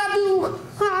if I do,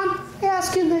 I'm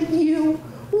asking that you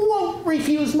won't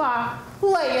refuse my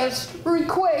last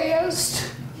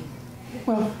request."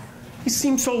 Well, he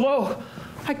seemed so low,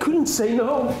 I couldn't say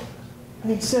no.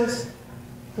 And he says,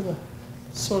 with a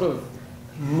sort of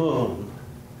moan,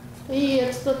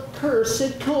 "It's the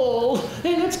cursed cold,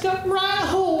 and it's got right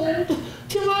hold,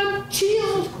 till I'm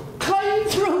chilled clean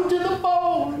through to the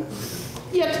bone.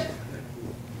 Yet,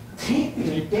 tain't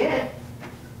me dead.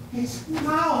 It's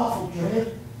my awful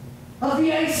dread of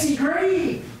the icy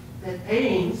grave that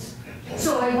pains.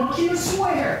 So I want you to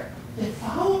swear that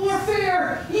foul or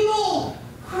fair, you'll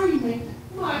cremate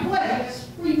my last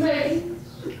remains."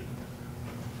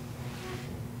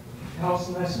 House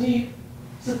last need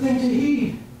is a thing to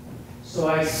heed, so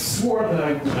I swore that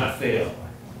I would not fail.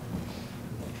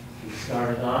 We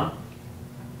started on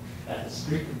at the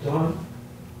streak of dawn.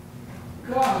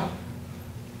 God,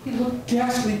 he looked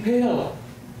ghastly pale.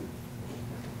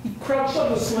 He crouched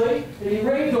on the sleigh and he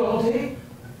raved all day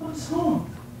of his home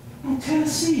in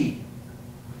Tennessee.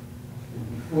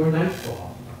 And before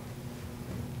nightfall,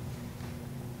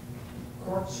 the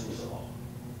corpse was all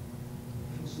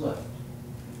that was left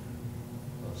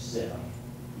of Sam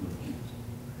McGee.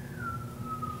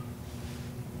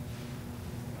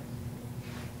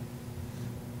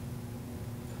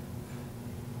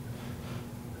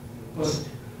 Wasn't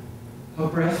a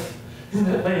breath in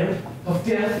that land of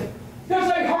death. As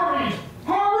I hurried,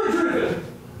 driven,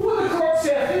 with the corpse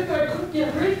half hit I couldn't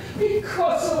get rid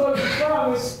because of a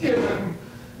promise given.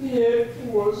 It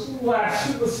was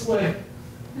lashed to the sleigh,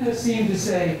 and it seemed to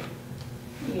say,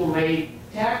 "You may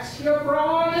tax your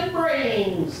brawn and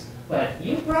brains, but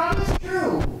you promised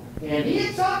true, and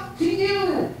it's up to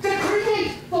you to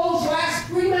cremate those last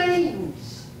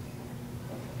remains."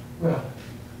 Well,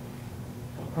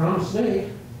 a promise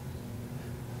made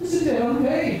is a debt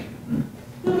unpaid.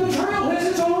 And the trail has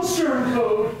its own stern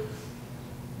code.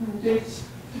 And the dates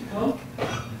to come,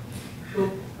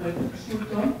 so my books were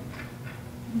done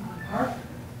in my heart.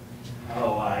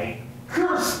 Oh, I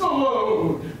curse the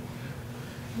load.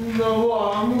 In the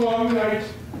long, long night,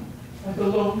 at the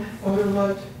lone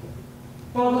firelight,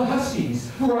 while the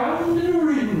huskies, round and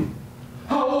ridden,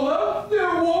 howl out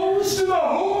their woes to the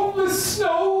homeless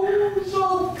snows.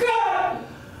 Oh, God,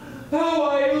 how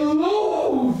I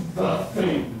loathe the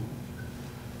thing.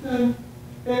 And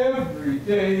every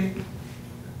day,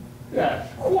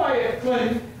 that quiet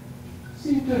clay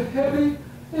seemed to heavy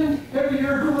and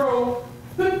heavier grow.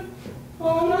 And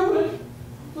on I went,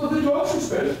 though the dogs were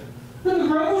spent, and the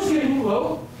ground was getting too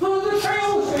low. The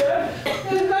trail was bad,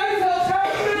 and I felt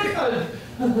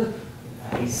confident.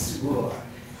 I swore I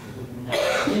would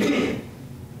not give in.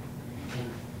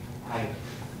 I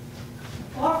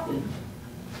often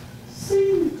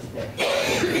sing that.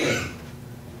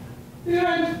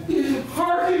 And it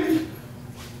hearkened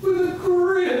with a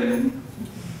grin.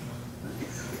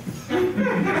 I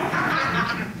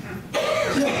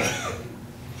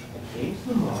came to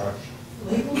the marsh,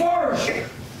 Lake Marsh,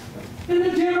 and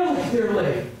a derelict there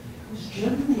lay. It was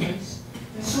gently nice,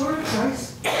 and sort of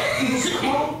nice. It was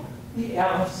called the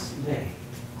Alice May.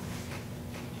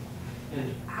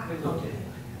 And I looked at it,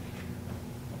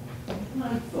 and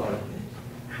I thought of it,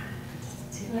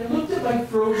 and I looked at my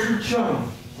frozen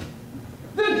chum.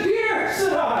 Then here,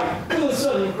 said I, with a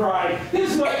sudden cry,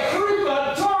 is my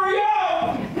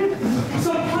crematorio!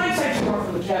 Some planks I tore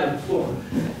from the cabin floor,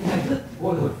 and I lit the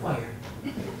boiler fire.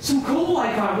 Some coal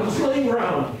I found was laying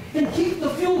around, and keep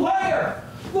the fuel higher.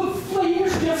 The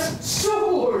flames just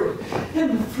soared,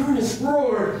 and the furnace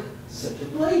roared. Such a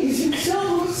blaze you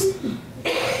seldom see.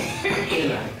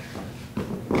 And I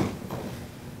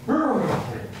burned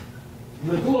it in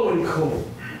the glowing coal,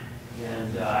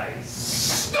 and I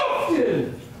stuffed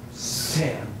in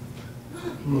Sam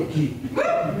McGee.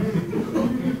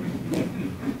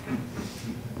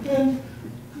 And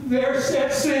there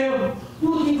sat Sam,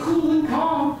 looking cool and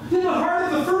calm, in the heart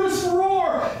of the furnace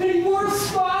roar, and he wore a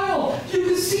smile. You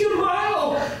could see a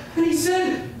mile. And he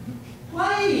said,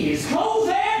 "Please, close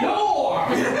that door."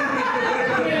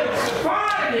 It's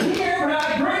fine in here, but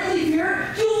I greatly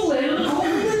fear you'll land in a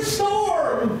cold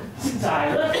storm. Since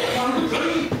I left the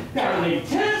country down in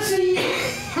Tennessee,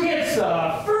 it's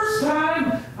the first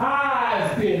time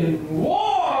I've been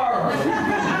warm.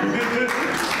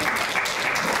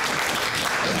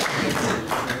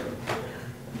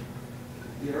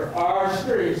 There are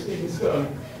strange things done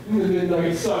in the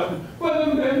midnight sun by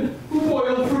the men who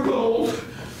boil for gold.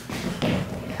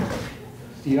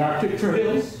 The Arctic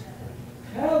trails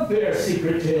have their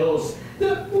secret tales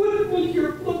that would make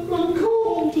your blood run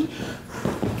cold.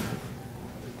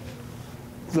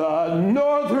 The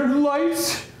Northern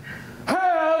Lights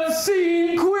have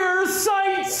seen queer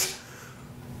sights,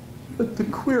 but the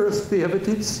queerest they ever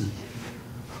did see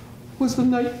was the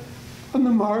night on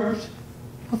the marge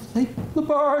of Lake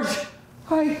Labarge.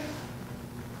 I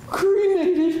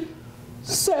cremated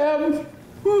Sam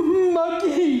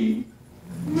McGee.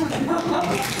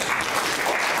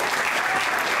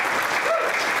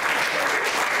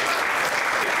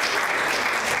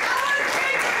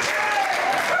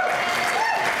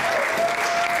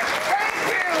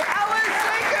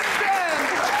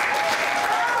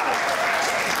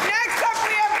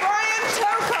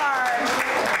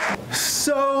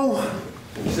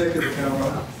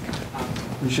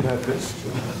 We should have this.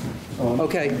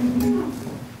 Okay.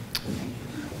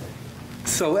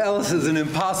 So Ellis is an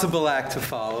impossible act to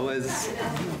follow, as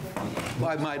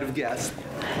I might have guessed.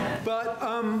 But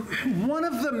one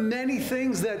of the many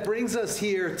things that brings us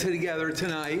here together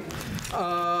tonight,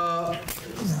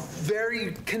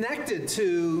 very connected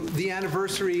to the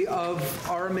anniversary of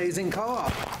our amazing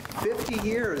co-op, 50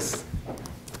 years.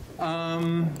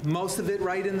 Most of it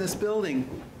right in this building.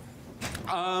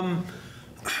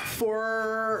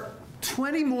 For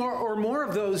 20 or more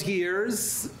of those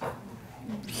years,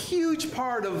 huge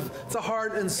part of the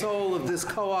heart and soul of this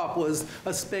co-op was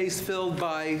a space filled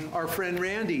by our friend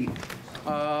Randy.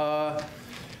 I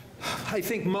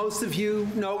think most of you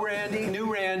know Randy,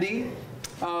 knew Randy.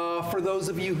 For those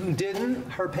of you who didn't,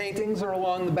 her paintings are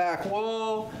along the back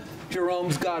wall.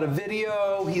 Jerome's got a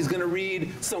video. He's going to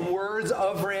read some words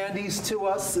of Randy's to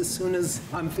us as soon as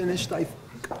I'm finished, I think.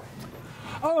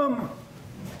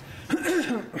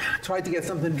 Tried to get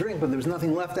something to drink, but there's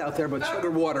nothing left out there but sugar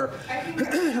water.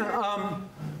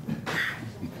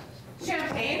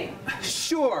 Champagne?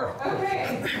 Sure.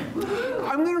 Okay.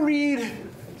 I'm going to read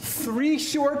 3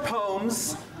 short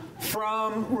poems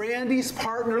from Randy's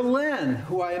partner, Len,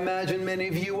 who I imagine many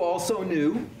of you also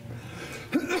knew.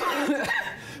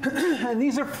 And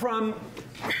these are from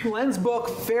Len's book,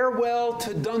 Farewell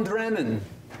to Dundrennan,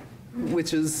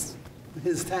 which is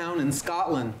his town in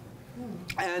Scotland.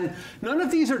 And none of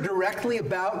these are directly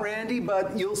about Randy,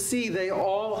 but you'll see they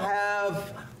all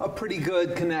have a pretty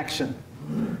good connection.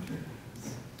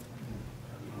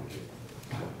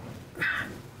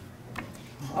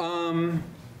 And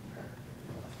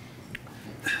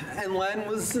Len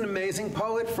was an amazing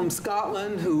poet from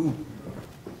Scotland who,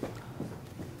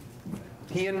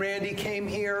 he and Randy came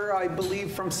here, I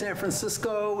believe, from San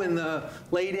Francisco in the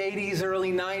late 80s,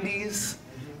 early 90s,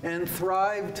 and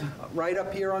thrived right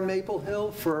up here on Maple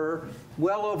Hill for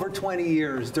well over 20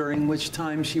 years, during which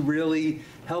time she really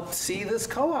helped see this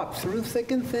co-op through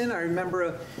thick and thin. I remember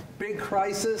a big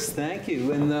crisis, thank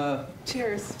you, in the...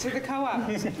 Cheers to the co-op.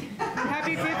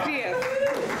 Happy 50th.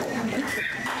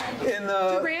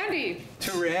 To Randy.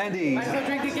 To Randy. Might as well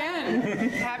drink again.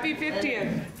 Happy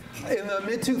 50th. In the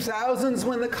mid-2000s,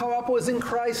 when the co-op was in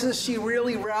crisis, she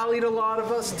really rallied a lot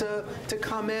of us to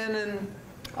come in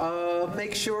and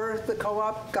make sure the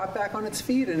co-op got back on its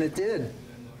feet, and it did.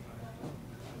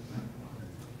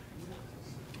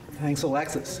 Thanks,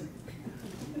 Alexis.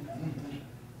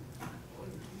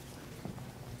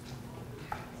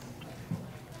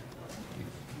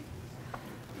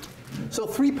 So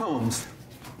 3 poems.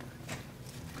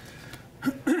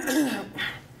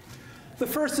 The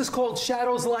first is called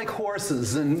Shadows Like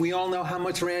Horses, and we all know how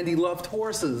much Randy loved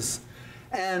horses.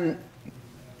 And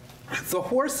the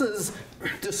horses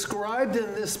described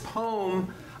in this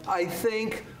poem, I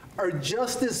think, are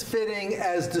just as fitting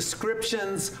as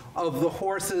descriptions of the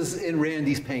horses in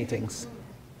Randy's paintings.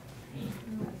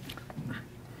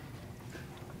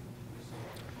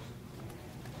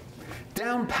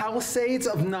 Down palisades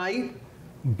of night,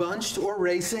 bunched or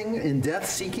racing in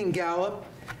death-seeking gallop,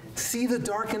 see the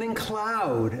darkening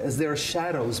cloud as their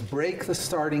shadows break the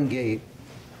starting gate.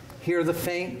 Hear the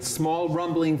faint, small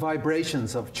rumbling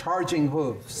vibrations of charging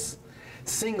hooves,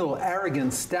 single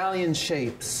arrogant stallion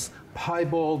shapes,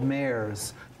 piebald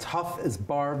mares, tough as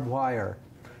barbed wire,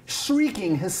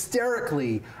 shrieking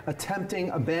hysterically, attempting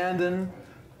abandon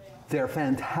their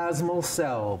phantasmal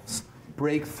selves,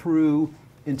 break through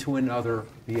into another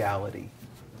reality.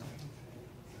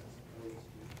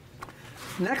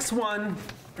 Next one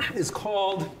is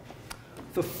called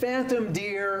The Phantom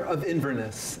Deer of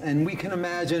Inverness, and we can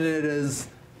imagine it as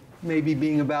maybe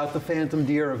being about the phantom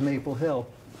deer of Maple Hill.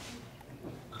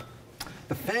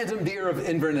 The phantom deer of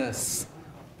Inverness,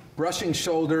 brushing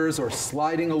shoulders or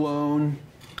sliding alone,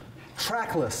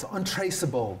 trackless,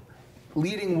 untraceable,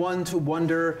 leading one to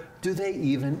wonder, do they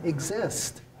even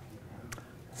exist?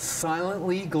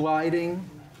 Silently gliding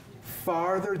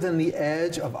farther than the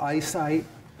edge of eyesight,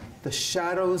 the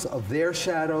shadows of their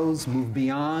shadows move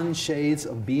beyond shades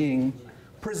of being,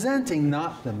 presenting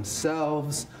not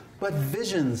themselves, but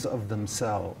visions of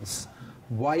themselves,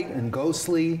 white and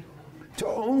ghostly, to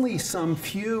only some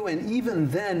few, and even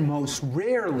then most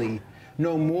rarely,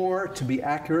 no more to be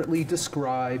accurately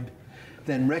described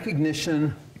than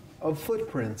recognition of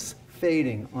footprints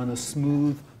fading on a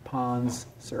smooth pond's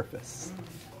surface.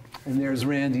 And there's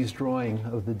Randy's drawing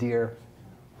of the deer,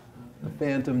 the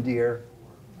phantom deer.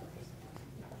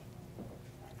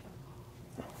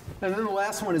 And then the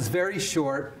last one is very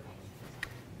short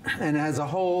and has a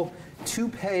whole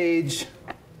 2-page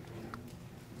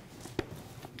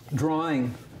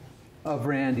drawing of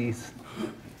Randy's.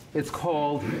 It's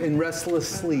called In Restless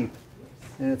Sleep,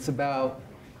 and it's about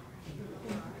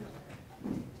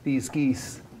these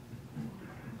geese.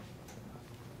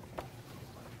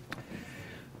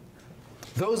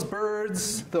 Those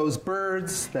birds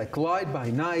that glide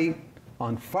by night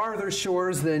on farther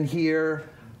shores than here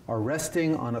are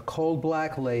resting on a coal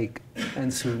black lake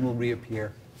and soon will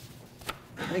reappear.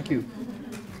 Thank you.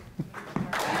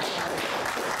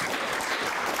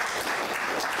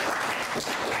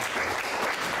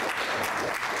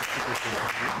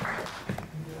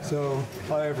 So,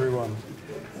 hi everyone.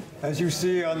 As you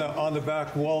see on the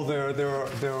back wall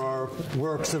there are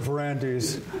works of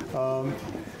Randy's,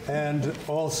 and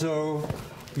also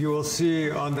you will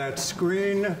see on that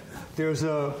screen there's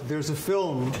a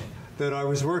film that I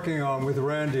was working on with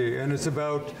Randy, and it's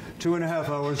about 2.5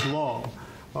 hours long.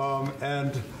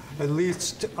 And at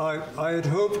least I had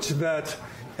hoped that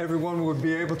everyone would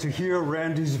be able to hear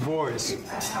Randy's voice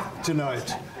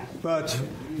tonight, but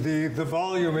the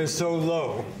volume is so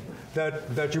low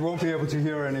that you won't be able to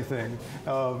hear anything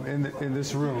in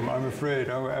this room, I'm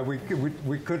afraid.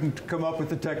 We couldn't come up with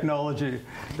the technology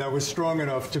that was strong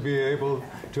enough to be able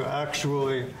to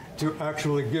actually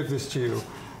give this to you.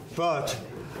 But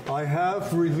I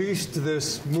have released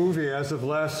this movie as of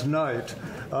last night.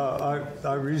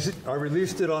 I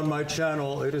released it on my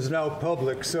channel. It is now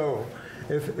public, so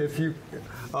if you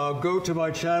go to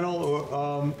my channel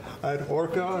or, at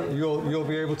Orca, you'll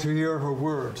be able to hear her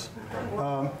words,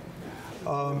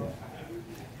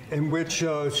 in which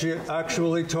she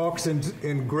actually talks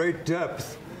in great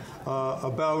depth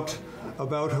about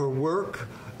her work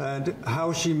and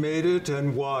how she made it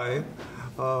and why,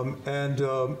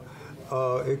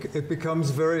 it becomes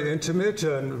very intimate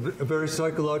and very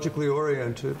psychologically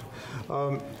oriented.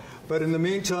 But in the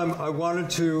meantime, I wanted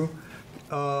to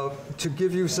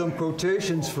give you some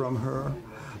quotations from her,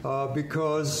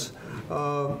 because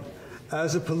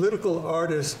as a political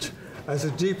artist, as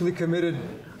a deeply committed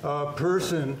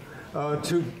person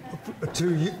to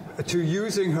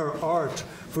using her art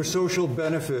for social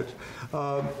benefit.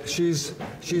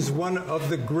 She's one of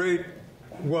the great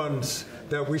ones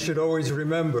that we should always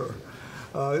remember.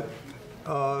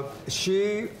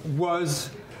 She was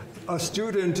a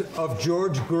student of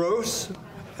George Gross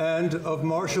and of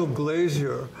Marshall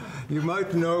Glazier. You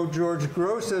might know George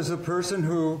Gross as a person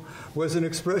who was an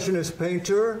expressionist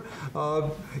painter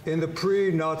in the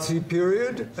pre-Nazi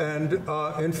period, and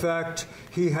in fact,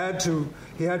 he had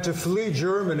to flee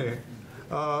Germany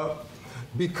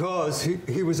because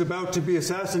he was about to be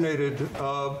assassinated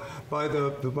by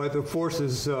the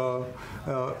forces,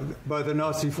 by the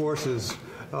Nazi forces.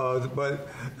 But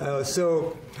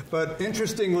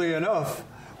interestingly enough,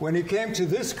 when he came to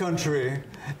this country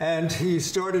and he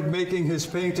started making his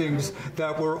paintings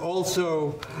that were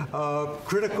also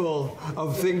critical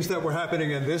of things that were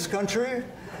happening in this country,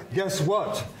 guess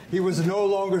what? He was no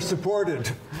longer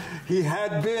supported. He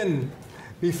had been,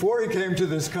 before he came to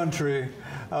this country,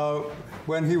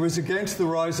 when he was against the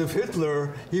rise of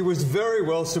Hitler, he was very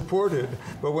well supported.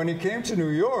 But when he came to New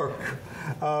York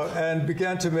and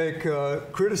began to make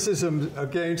criticism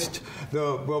against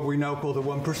what we now call the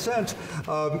 1%,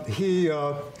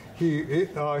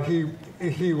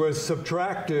 he was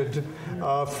subtracted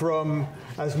from,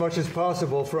 as much as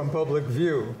possible, from public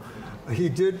view. He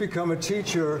did become a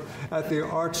teacher at the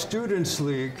Art Students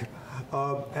League,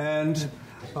 and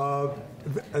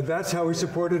that's how he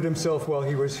supported himself while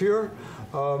he was here.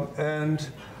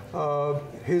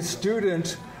 His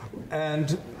student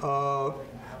and a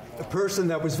person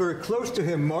that was very close to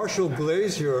him, Marshall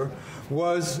Glazier,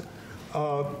 was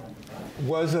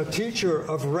a teacher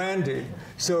of Randy.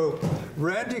 So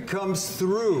Randy comes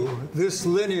through this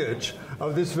lineage,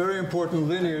 of this very important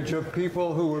lineage of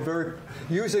people who were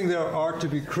using their art to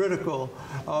be critical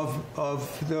of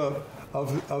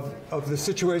the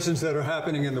situations that are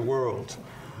happening in the world.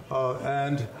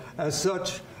 And as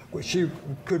such, she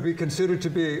could be considered to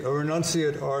be a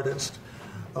renunciate artist.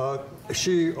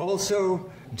 She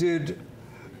also did,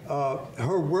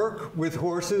 her work with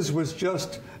horses was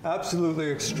just absolutely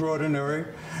extraordinary.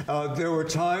 There were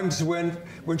times when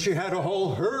she had a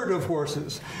whole herd of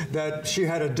horses that she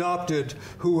had adopted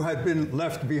who had been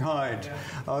left behind.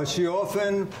 She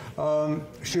often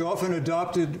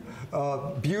adopted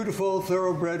beautiful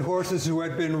thoroughbred horses who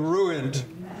had been ruined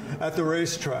at the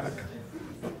racetrack.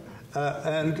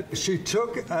 And she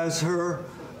took as her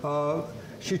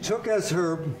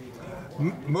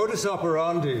modus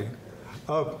operandi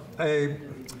a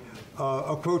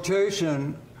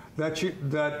quotation that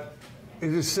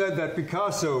it is said that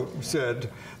Picasso said,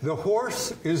 "The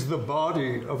horse is the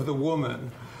body of the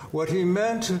woman." What he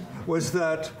meant was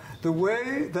that the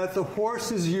way that the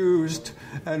horse is used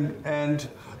and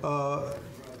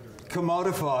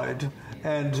commodified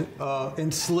and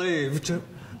enslaved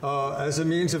as a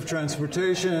means of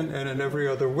transportation and in every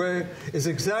other way is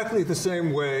exactly the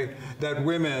same way that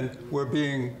women were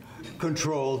being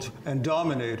controlled and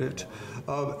dominated.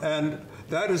 And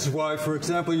that is why, for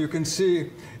example, you can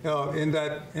see in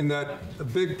that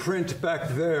big print back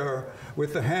there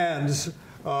with the hands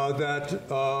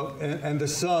and the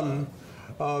sun,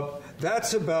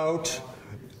 that's about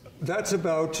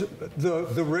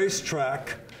the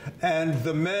racetrack and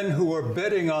the men who are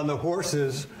betting on the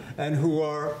horses and who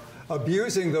are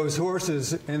abusing those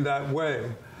horses in that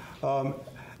way.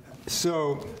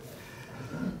 So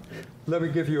let me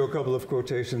give you a couple of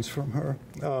quotations from her.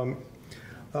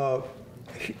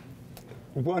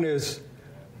 One is,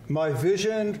 "My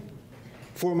vision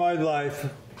for my life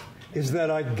is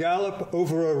that I gallop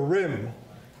over a rim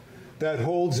that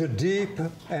holds a deep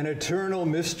and eternal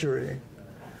mystery."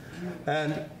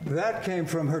 And that came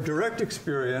from her direct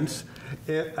experience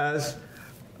as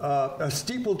a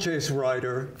steeplechase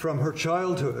rider from her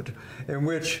childhood, in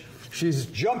which she's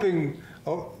jumping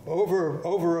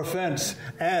over a fence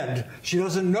and she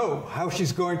doesn't know how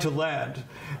she's going to land,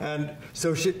 and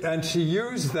so she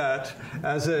used that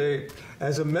as a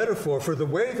metaphor for the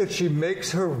way that she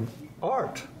makes her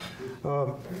art.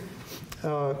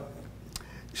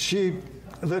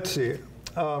 Let's see.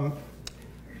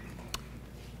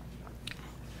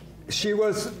 She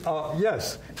was,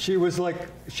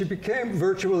 she became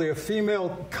virtually a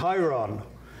female Chiron,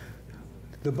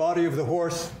 the body of the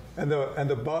horse and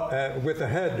with the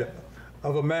head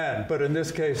of a man, but in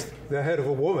this case, the head of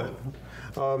a woman.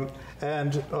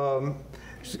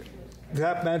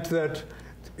 That meant that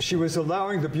she was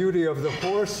allowing the beauty of the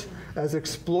horse as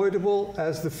exploitable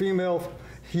as the female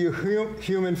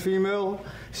human female,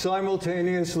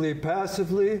 simultaneously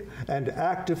passively and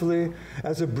actively.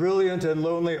 As a brilliant and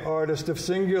lonely artist of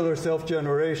singular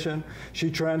self-generation, she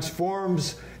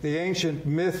transforms the ancient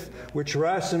myth which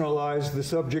rationalized the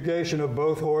subjugation of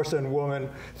both horse and woman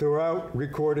throughout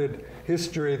recorded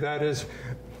history, that is,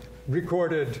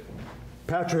 recorded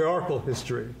patriarchal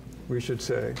history, we should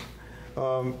say.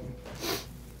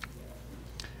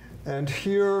 And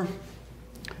here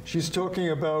she's talking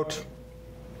about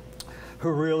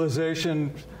her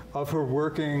realization of her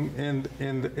working in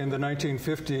the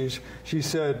 1950s. She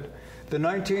said, "The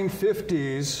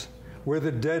 1950s were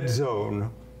the dead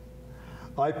zone.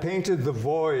 I painted the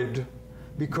void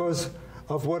because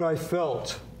of what I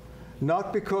felt,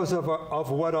 not because of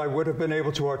what I would have been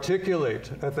able to articulate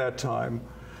at that time.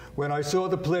 When I saw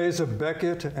the plays of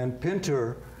Beckett and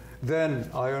Pinter,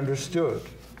 then I understood."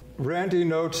 Randy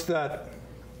notes that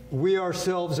we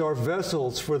ourselves are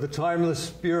vessels for the timeless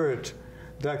spirit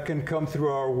that can come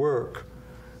through our work,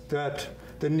 that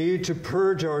the need to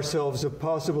purge ourselves of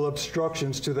possible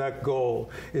obstructions to that goal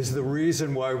is the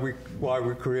reason why we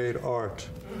create art.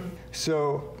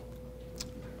 So,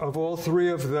 of all three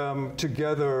of them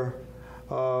together,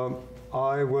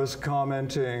 I was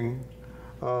commenting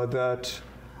that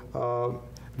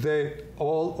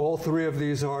all three of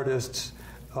these artists,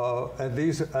 and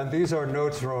these are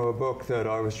notes from a book that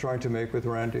I was trying to make with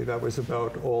Randy that was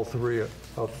about all three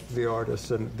of the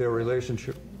artists and their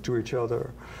relationship to each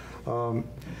other.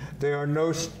 They are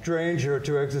no stranger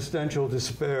to existential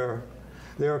despair.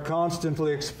 They are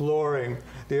constantly exploring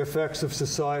the effects of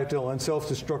societal and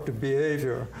self-destructive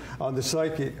behavior on the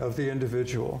psyche of the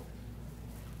individual.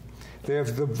 They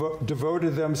have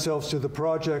devoted themselves to the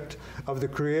project of the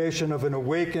creation of an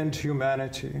awakened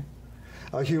humanity,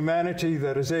 a humanity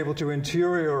that is able to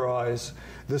interiorize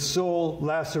the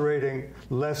soul-lacerating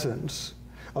lessons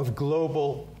of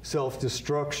global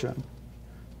self-destruction.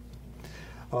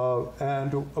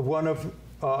 And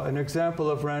an example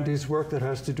of Randy's work that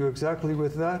has to do exactly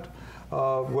with that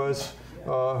was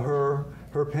her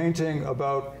painting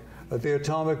about the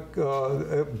atomic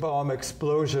bomb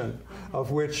explosion,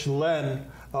 of which Len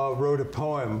wrote a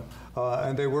poem,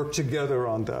 and they worked together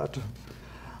on that.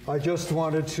 I just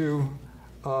wanted to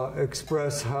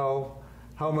express how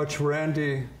much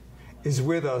Randy is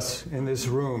with us in this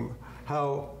room,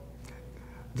 how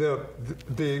the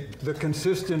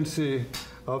consistency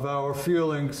of our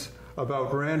feelings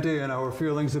about Randy and our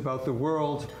feelings about the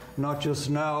world, not just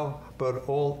now, but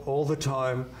all the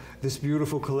time, this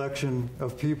beautiful collection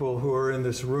of people who are in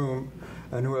this room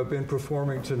and who have been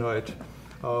performing tonight,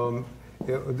 I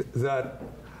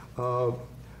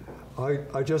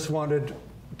just wanted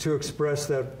to express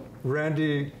that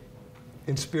Randy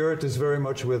in spirit is very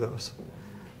much with us.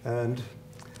 And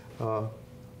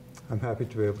I'm happy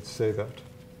to be able to say that.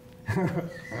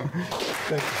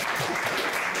 Thank you.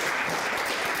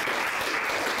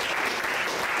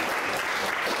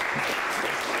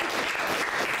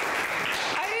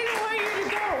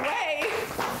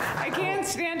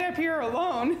 Stand up here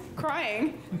alone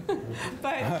crying,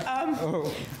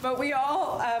 but we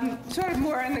all sort of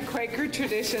more in the Quaker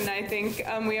tradition, I think.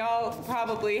 We all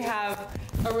probably have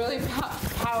a really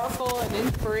powerful and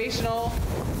inspirational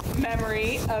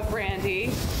memory of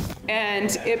Randy,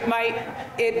 and it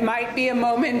might be a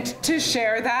moment to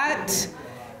share that.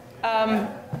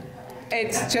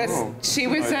 It's just she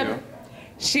was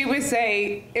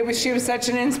such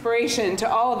an inspiration to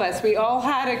all of us. We all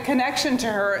had a connection to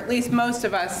her, at least most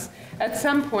of us, at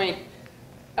some point,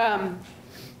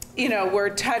 were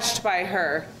touched by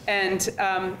her and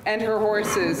her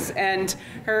horses and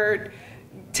her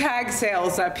tag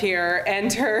sales up here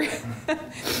and her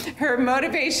her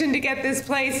motivation to get this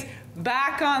place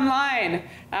back online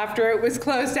after it was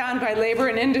closed down by labor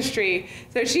and industry.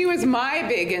 So she was my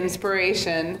big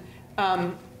inspiration.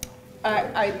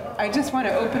 I just want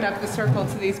to open up the circle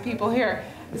to these people here.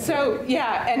 So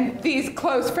yeah, and these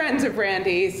close friends of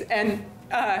Randy's, and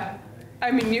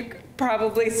I mean, you could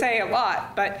probably say a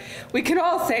lot, but we can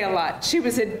all say a lot. She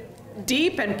was a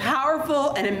deep and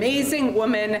powerful and amazing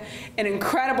woman, an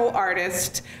incredible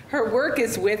artist. Her work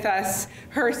is with us.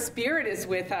 Her spirit is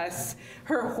with us.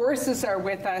 Her horses are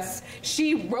with us.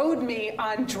 She rode me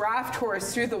on draft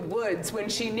horse through the woods when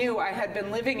she knew I had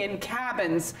been living in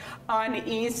cabins on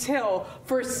East Hill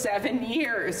for 7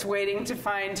 years waiting to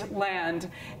find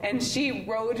land. And she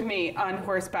rode me on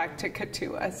horseback to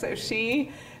Katua. So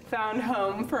she found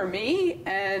home for me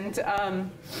and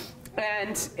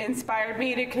inspired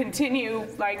me to continue.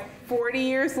 Like 40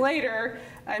 years later,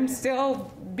 I'm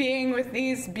still being with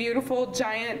these beautiful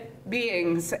giant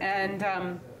beings. And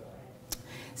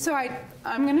So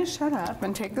I'm going to shut up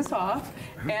and take this off,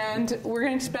 and we're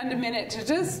going to spend a minute to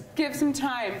just give some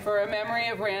time for a memory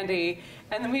of Randy,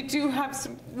 and then we do have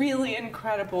some really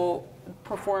incredible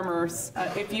performers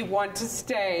if you want to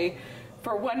stay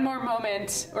for one more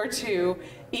moment or two.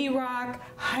 E-Rock,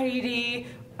 Heidi,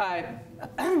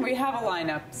 we have a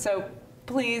lineup, so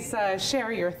please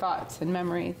share your thoughts and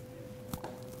memories.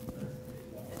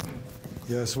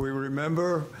 Yes, we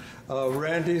remember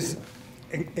Randy's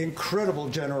incredible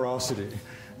generosity.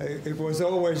 It was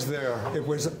always there. It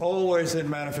was always in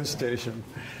manifestation.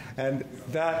 And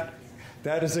that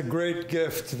is a great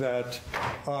gift that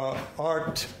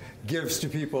art gives to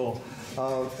people,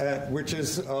 which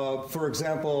is, for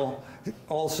example,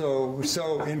 also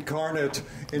so incarnate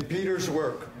in Peter's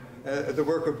work, the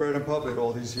work of Bread and Public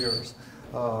all these years,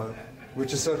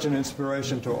 which is such an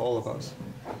inspiration to all of us.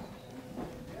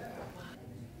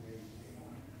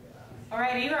 All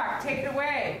right, E-Rock, take it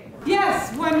away.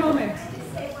 Yes, one moment.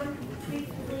 Just say one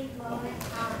brief moment.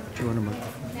 Do you want to memory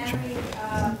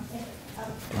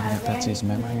do you want to get Betsy's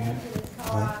memory here?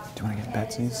 What? Do you want to get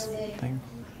Betsy's thing?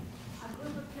 A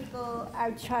group of people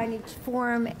are trying to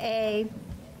form a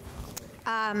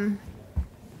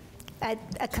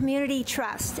community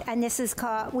trust, and this is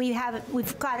called,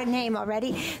 we've got a name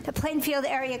already, the Plainfield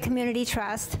Area Community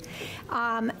Trust,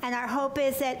 and our hope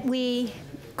is that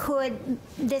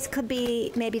this could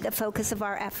be maybe the focus of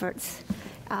our efforts,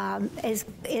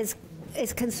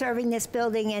 is conserving this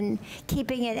building and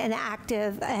keeping it an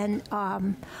active and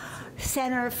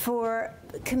center for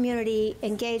community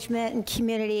engagement and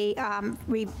community,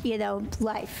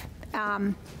 life.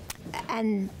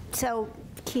 And so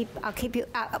I'll keep you.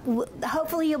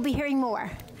 Hopefully, you'll be hearing more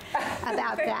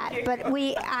about that. But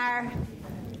we are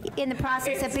in the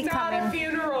process of becoming. It's not a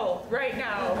funeral right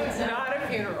now. It's not a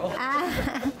funeral.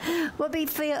 We'll be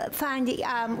finding.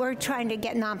 We're trying to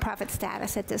get nonprofit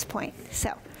status at this point,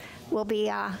 so we'll be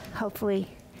hopefully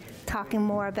talking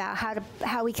more about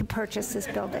how we can purchase this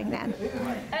building then.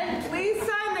 And please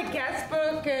sign the guest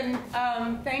book, and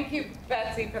thank you,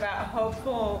 Betsy, for that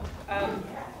hopeful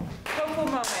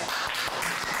moment.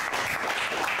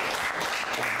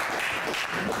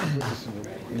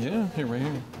 Yeah, here, right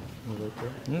here.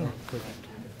 Yeah.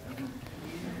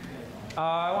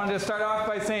 I wanted to start off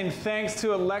by saying thanks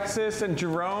to Alexis and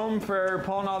Jerome for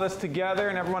pulling all this together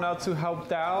and everyone else who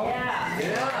helped out. Yeah.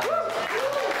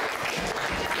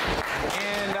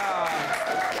 And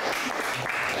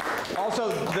also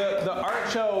the art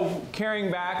show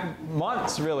carrying back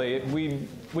months, really.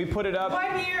 We put it up.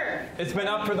 1 year. It's been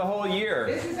up for the whole year.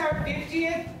 This is our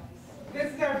 50th.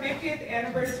 This is our 50th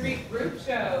anniversary group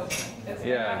show that's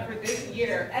been up for this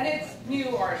year, and it's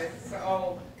new artists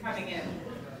all coming in.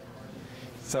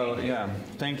 So yeah,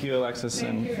 thank you, Alexis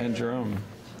and Jerome.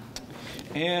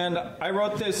 And I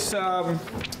wrote this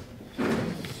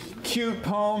cute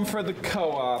poem for the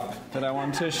co-op that I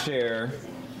wanted to share.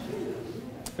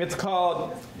 It's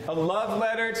called A Love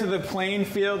Letter to the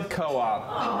Plainfield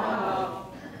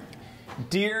Co-op.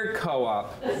 Dear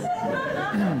Co-op,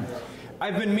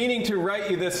 I've been meaning to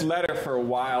write you this letter for a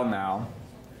while now.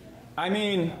 I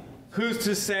mean, who's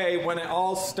to say when it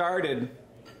all started?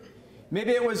 Maybe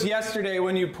it was yesterday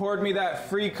when you poured me that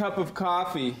free cup of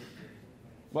coffee.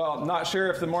 Well, not sure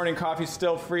if the morning coffee's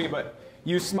still free, but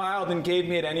you smiled and gave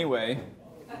me it anyway.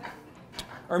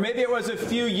 Or maybe it was a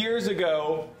few years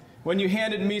ago when you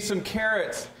handed me some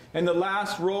carrots and the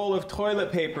last roll of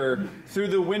toilet paper through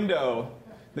the window,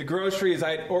 the groceries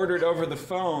I'd ordered over the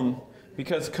phone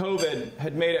because COVID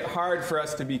had made it hard for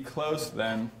us to be close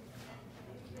then.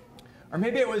 Or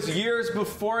maybe it was years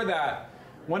before that,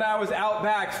 when I was out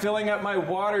back filling up my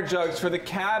water jugs for the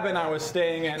cabin I was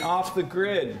staying in off the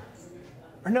grid.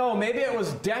 Or no, maybe it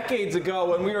was decades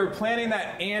ago when we were planning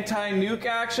that anti-nuke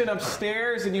action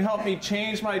upstairs and you helped me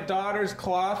change my daughter's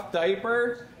cloth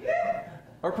diaper.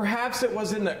 Or perhaps it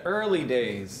was in the early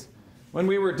days when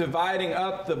we were dividing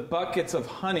up the buckets of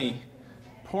honey,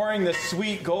 pouring the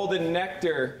sweet golden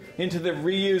nectar into the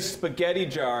reused spaghetti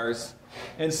jars,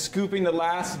 and scooping the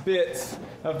last bits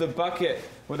of the bucket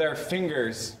with our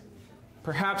fingers.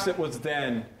 Perhaps it was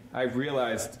then I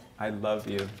realized I love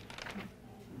you.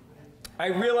 I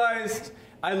realized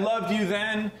I loved you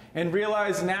then, and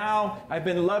realize now I've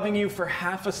been loving you for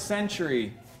half a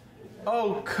century.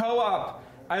 Oh, Co-op,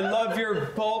 I love your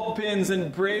bulk bins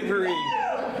and bravery.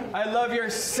 I love your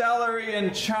celery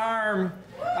and charm.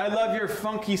 I love your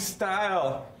funky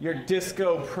style, your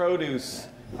disco produce.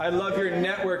 I love your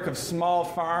network of small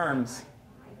farms.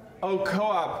 Oh,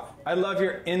 Co-op, I love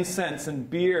your incense and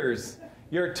beers,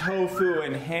 your tofu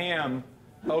and ham.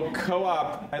 Oh,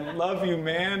 Co-op, I love you,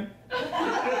 man.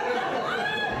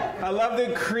 I love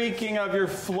the creaking of your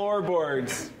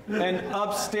floorboards and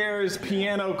upstairs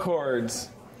piano chords.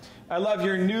 I love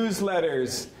your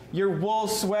newsletters, your wool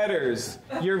sweaters,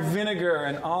 your vinegar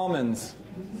and almonds.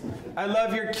 I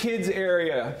love your kids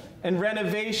area and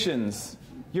renovations,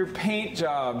 your paint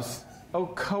jobs. Oh,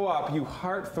 Co-op, you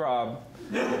heartthrob.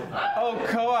 Oh,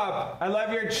 Co-op, I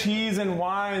love your cheese and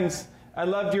wines. I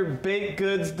loved your baked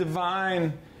goods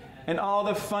divine and all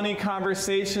the funny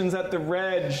conversations at the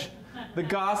reg, the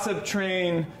gossip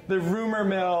train, the rumor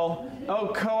mill.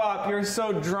 Oh, Co-op, you're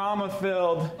so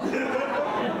drama-filled.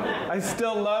 I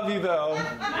still love you, though.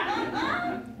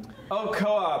 Oh,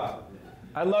 Co-op,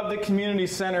 I love the community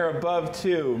center above,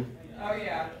 too. Oh,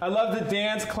 yeah. I love the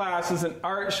dance classes and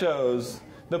art shows,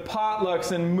 the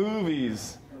potlucks and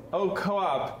movies. Oh,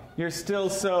 Co-op, you're still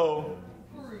so...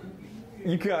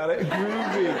 You got it,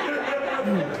 groovy.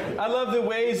 I love the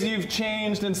ways you've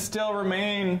changed and still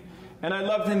remain, and I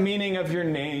love the meaning of your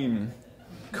name,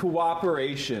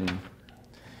 cooperation.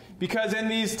 Because in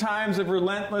these times of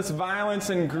relentless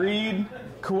violence and greed,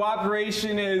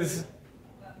 cooperation is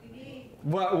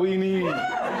what we need.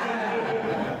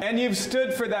 And you've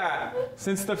stood for that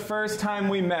since the first time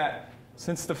we met,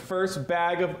 since the first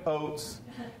bag of oats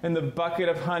and the bucket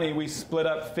of honey we split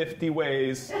up 50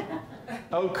 ways.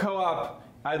 Oh, Co-op,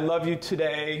 I love you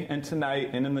today and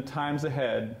tonight and in the times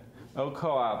ahead. Oh,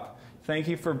 Co-op, thank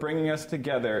you for bringing us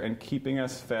together and keeping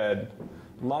us fed.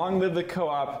 Long live the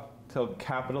Co-op till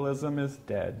capitalism is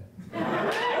dead.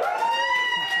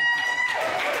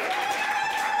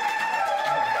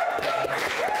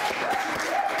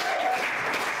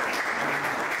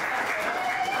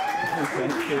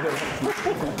 Thank you.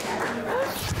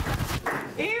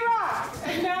 E-Rock!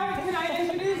 And now can I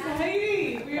introduce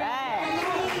Heidi?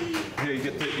 Here, you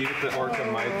get the orca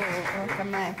mic. Orca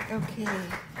mic, okay.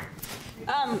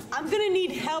 I'm gonna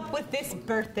need help with this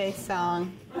birthday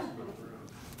song.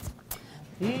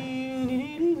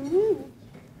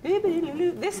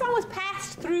 This song was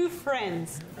passed through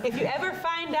friends. If you ever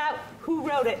find out who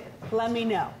wrote it, let me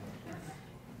know.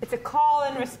 It's a call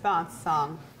and response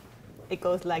song. It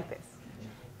goes like this.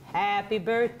 Happy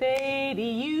birthday to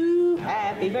you,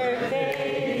 happy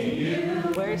birthday to you.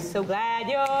 We're so glad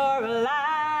you're alive.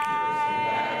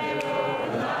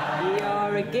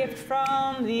 You're a gift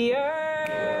from the earth.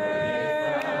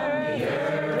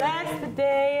 Bless the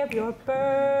day of your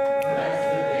birth.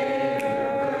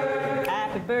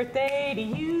 Happy birthday to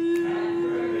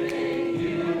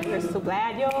you. We're so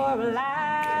glad you're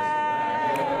alive.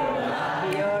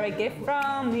 You're a gift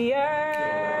from the earth.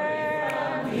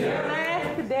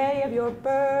 Bless the day of your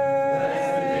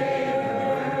birth.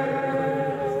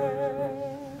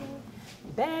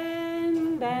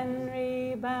 Bend and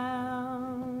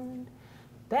rebound.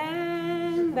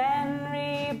 Bend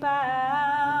and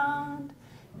rebound.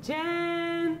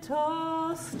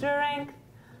 Gentle strength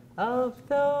of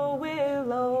the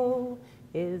willow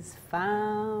is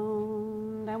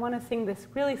found. I want to sing this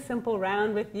really simple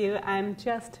round with you. I'm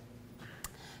just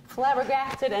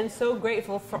flabbergasted and so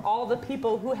grateful for all the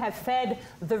people who have fed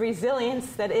the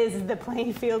resilience that is the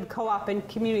Plainfield Co-op and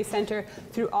Community Center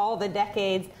through all the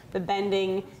decades, the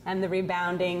bending and the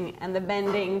rebounding and the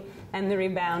bending and the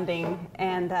rebounding.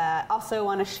 And also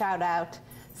want to shout out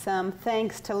some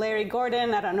thanks to Larry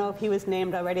Gordon. I don't know if he was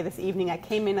named already this evening. I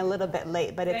came in a little bit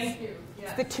late, but it's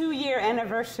the 2-year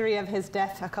anniversary of his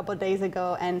death a couple days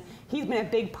ago, and he's been a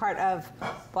big part of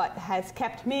what has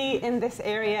kept me in this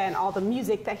area and all the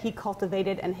music that he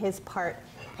cultivated and his part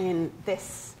in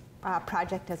this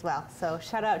project as well. So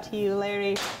shout out to you,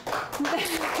 Larry.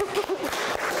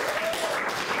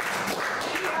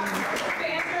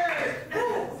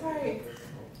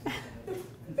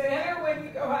 Banner when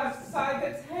you go outside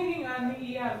that's hanging on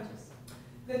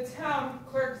the town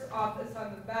clerk's office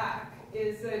on the back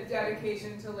is a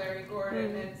dedication to Larry Gordon,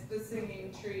 and it's the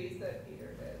singing trees that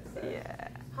Peter did. So yeah.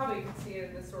 Probably you can see it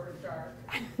in the sort of dark.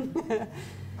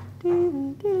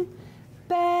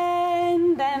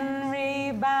 Bend and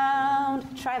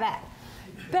rebound. Try that.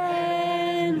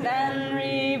 Bend and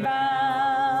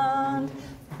rebound.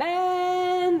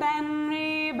 Bend and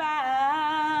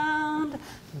rebound.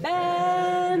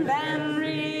 Bend and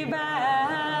rebound.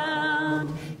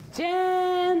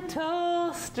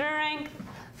 Gentle strength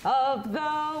of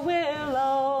the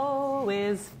willow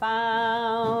is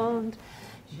found.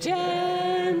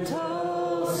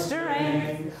 Gentle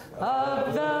strength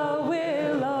of the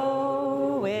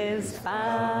willow is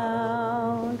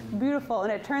found. Beautiful,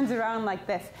 and it turns around like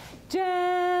this.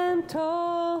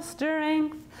 Gentle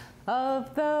strength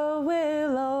of the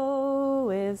willow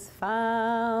is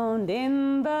found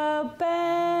in the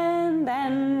bend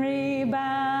and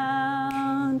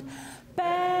rebound.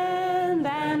 Bend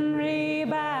and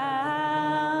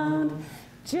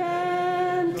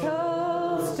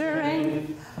gentle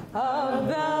strength of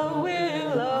the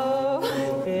willow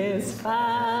is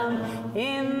found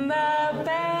in the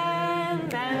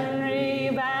bend and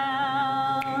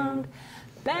rebound,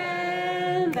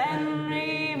 bend and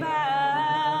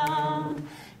rebound,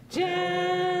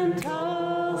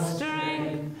 gentle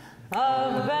strength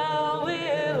of the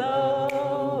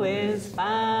willow is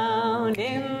found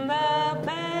in the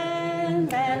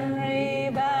bend and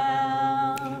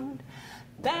rebound,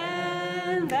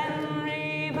 bend and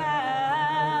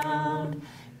rebound,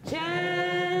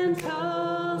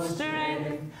 gentle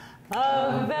strength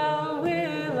of the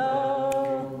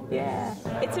willow. Yeah,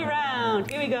 it's around.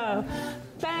 Here we go.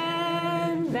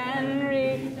 Bend and bend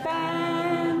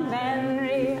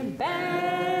and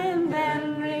bend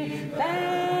and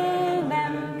bend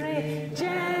and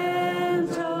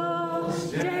gentle,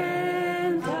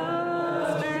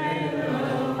 gentle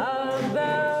strength of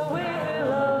the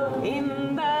willow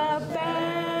in the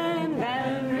bend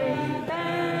and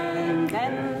bend and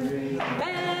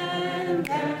bend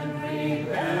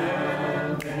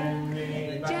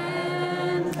and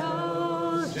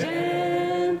gentle,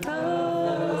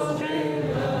 gentle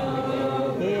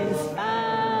strength is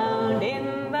found in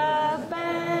the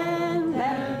bend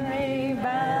and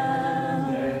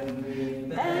rebound,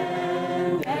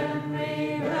 bend and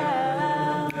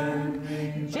rebound,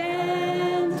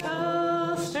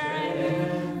 gentle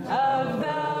strength of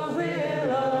the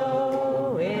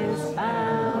willow is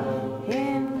found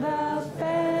in the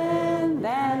bend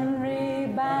and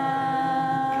rebound.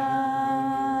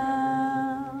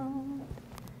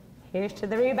 Here's to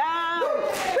the rebound.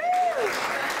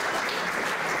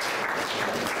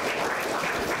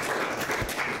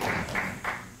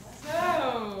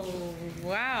 So,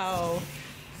 wow.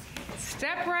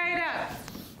 Step right up.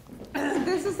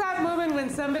 This is that moment when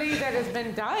somebody that has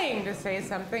been dying to say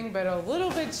something but a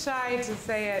little bit shy to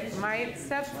say it might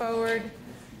step forward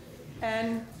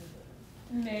and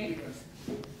make.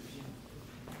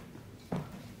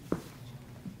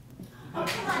 Oh,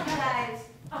 come on, guys.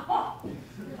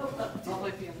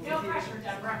 No pressure,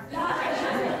 Deborah.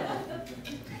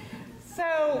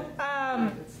 So,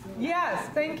 yes,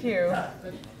 thank you.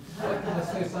 Can I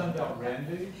say something about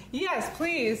Randy? Yes,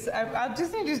 please. I'll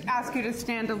just need to ask you to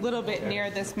stand a little bit near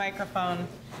this microphone.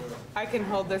 I can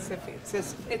hold this if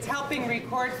it's helping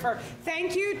record.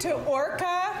 Thank you to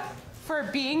Orca for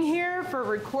being here, for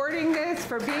recording this,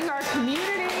 for being our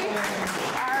community,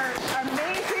 our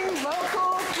amazing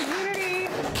local community.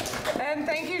 And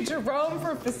thank you, Jerome,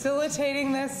 for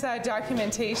facilitating this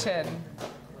documentation.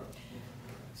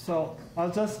 So I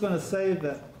was just going to say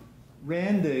that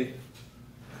Randy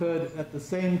could, at the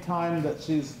same time that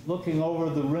she's looking over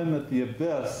the rim at the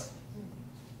abyss,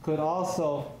 could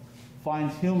also find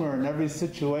humor in every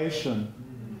situation.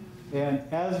 And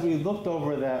as we looked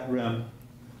over that rim,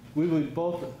 we would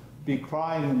both be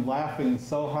crying and laughing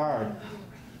so hard.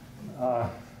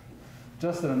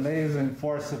 Just an amazing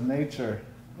force of nature.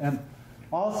 And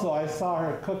also, I saw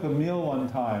her cook a meal one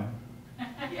time.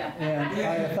 And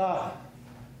I thought,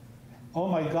 oh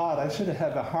my God, I should have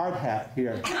had a hard hat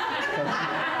here.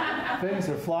 Things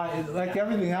are flying. Like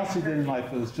everything else she did in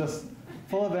life, it was just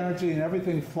full of energy and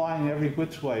everything flying every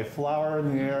which way, flower in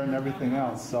the air and everything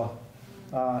else. So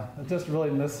I just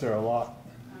really miss her a lot.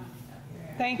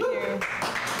 Thank you.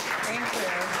 Thank you.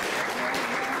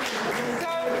 So,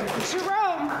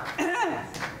 Jerome,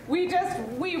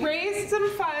 we raised some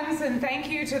funds, and thank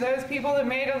you to those people that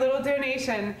made a little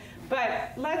donation.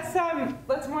 But let's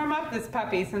warm up this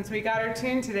puppy since we got her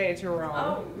tuned today, Jerome.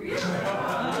 Oh, really? So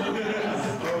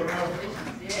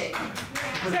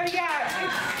yeah,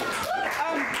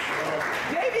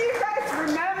 maybe you guys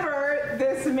remember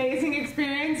this amazing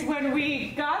experience when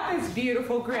we got this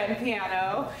beautiful grand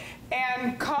piano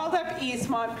and called up East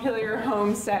Montpelier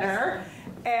Home Center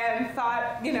and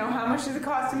thought, you know, how much does it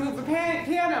cost to move a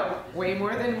piano? Way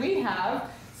more than we have.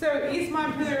 So East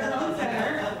Montpelier Home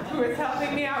Center, who is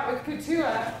helping me out with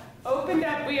Kutua,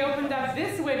 we opened up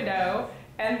this window,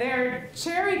 and their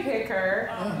cherry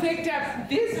picker picked up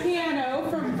this piano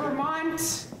from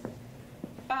Vermont.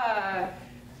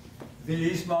 The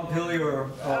East Montpelier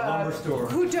lumber store.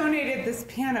 Who donated this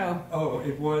piano? Oh,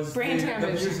 it was the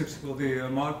music school, the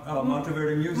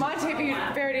Monteverde Music School.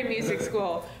 Monteverde Music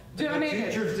School. Donated. The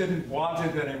teachers didn't want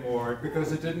it anymore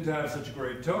because it didn't have such a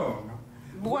great tone.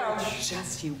 Well,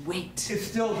 just you wait. It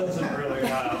still doesn't really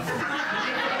have.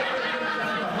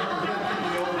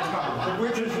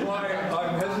 Which is why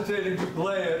I'm hesitating to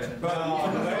play it. But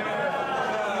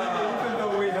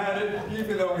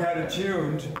even though we had it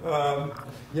tuned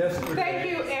yesterday. Thank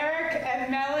you, Eric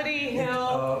and Melody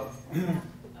Hill.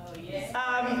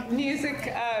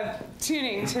 Music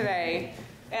tuning today.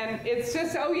 And it's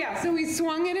just, oh yeah, so we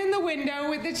swung it in the window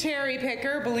with the cherry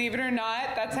picker, believe it or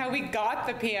not. That's how we got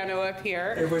the piano up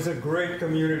here. It was a great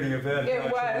community event.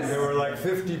 It was. There were like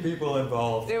 50 people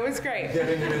involved. It was great.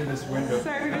 Getting it in this window. So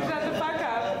I'm going to shut the fuck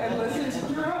up and listen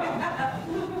to Jerome.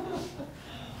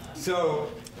 So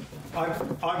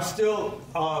I'm still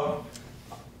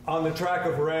on the track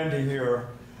of Randy here.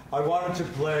 I wanted to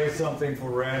play something for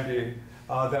Randy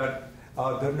that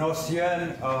the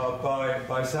Nocienne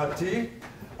by Satie.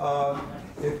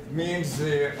 It means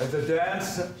the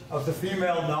dance of the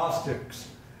female Gnostics,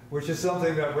 which is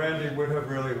something that Randy would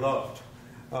have really loved.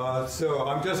 So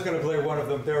I'm just going to play one of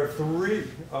them. There are 3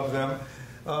 of them,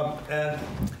 and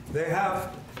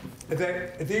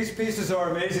these pieces are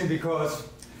amazing because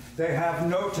they have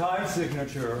no time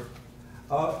signature,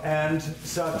 and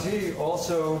Satie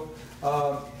also,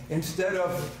 instead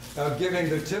of giving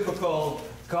the typical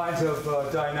kinds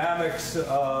of dynamics,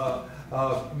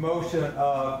 motion,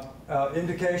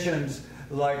 indications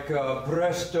like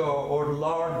presto or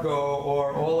largo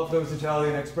or all of those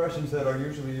Italian expressions that are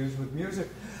usually used with music.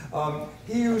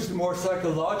 He used more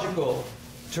psychological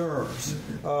terms,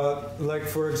 like,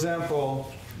 for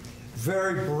example,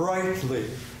 very brightly,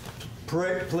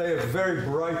 play it very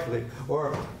brightly,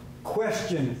 or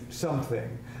question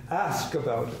something, ask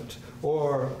about it,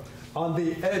 or on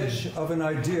the edge of an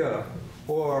idea,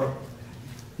 or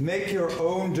make your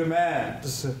own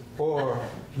demands, or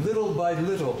little by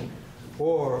little,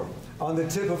 or on the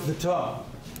tip of the tongue.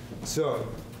 So,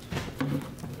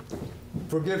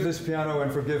 forgive this piano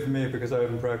and forgive me because I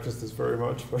haven't practiced this very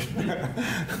much. But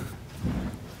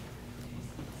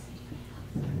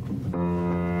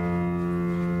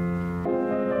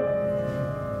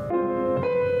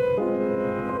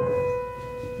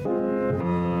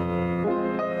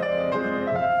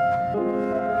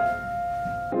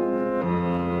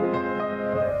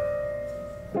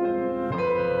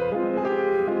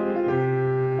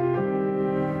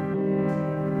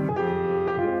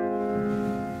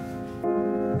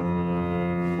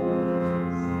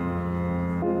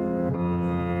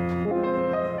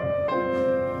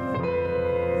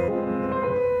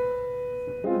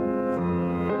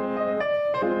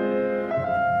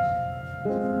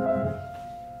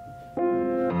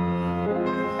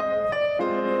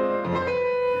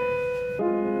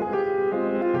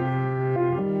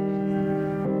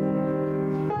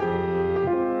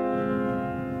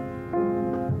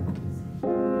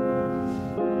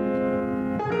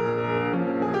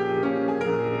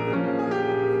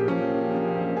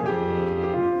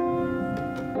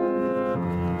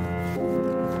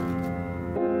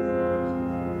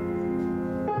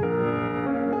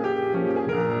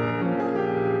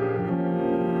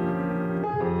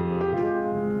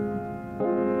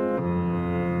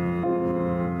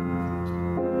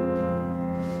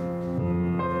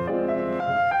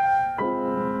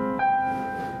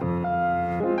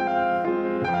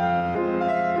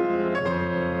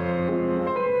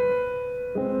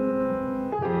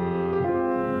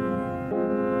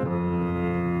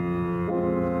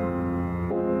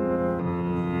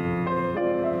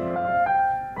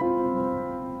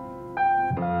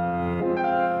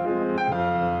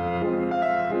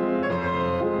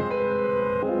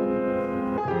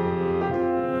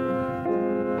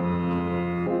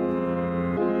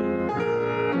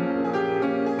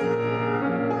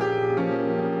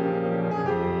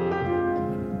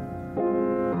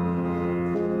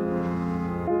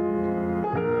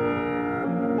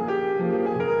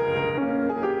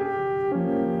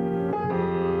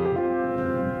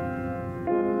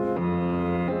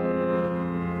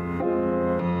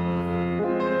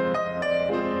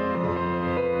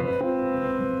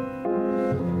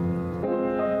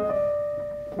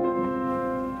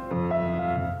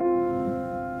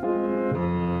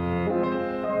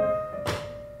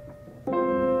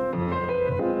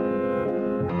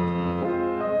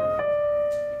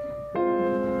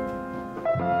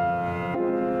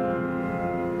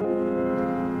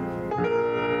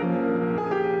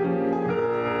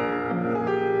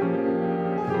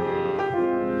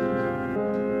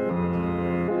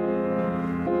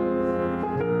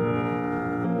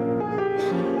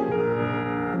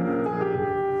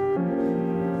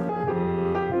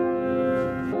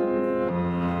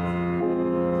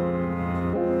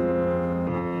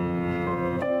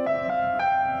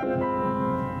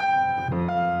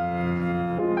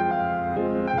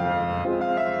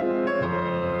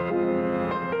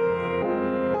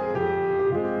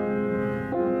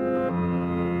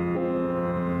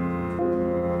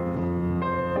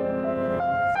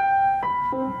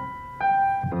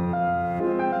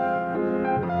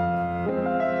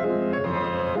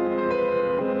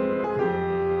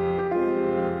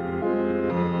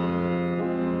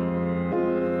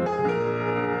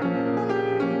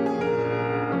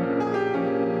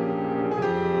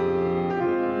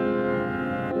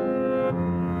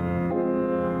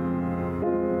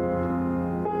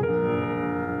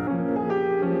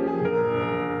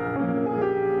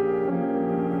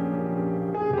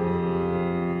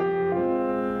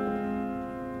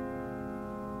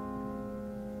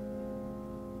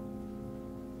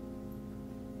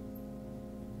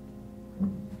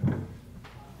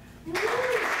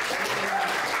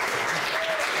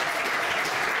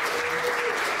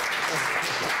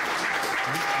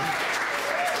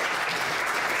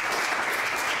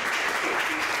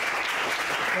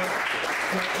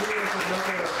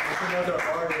another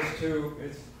artist who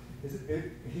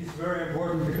he's very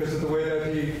important because of the way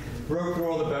that he broke through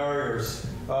all the barriers,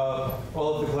 all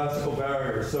of the classical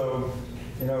barriers. So,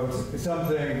 you know, it's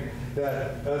something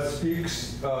that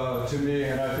speaks to me,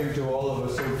 and I think to all of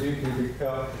us so deeply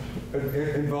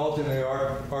involved in the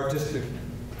artistic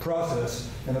process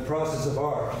and the process of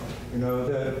art. You know,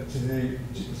 that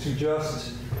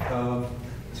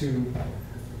to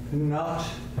not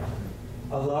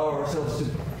allow ourselves to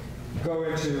go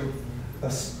into a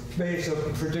space of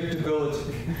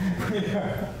predictability.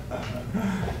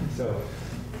 So,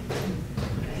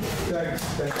 thanks.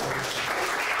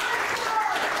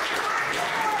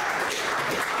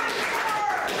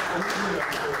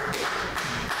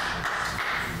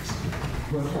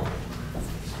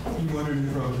 You want an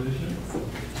improvisation?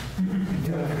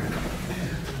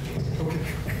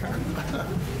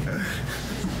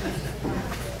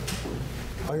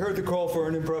 I heard the call for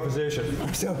an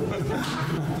improvisation. So.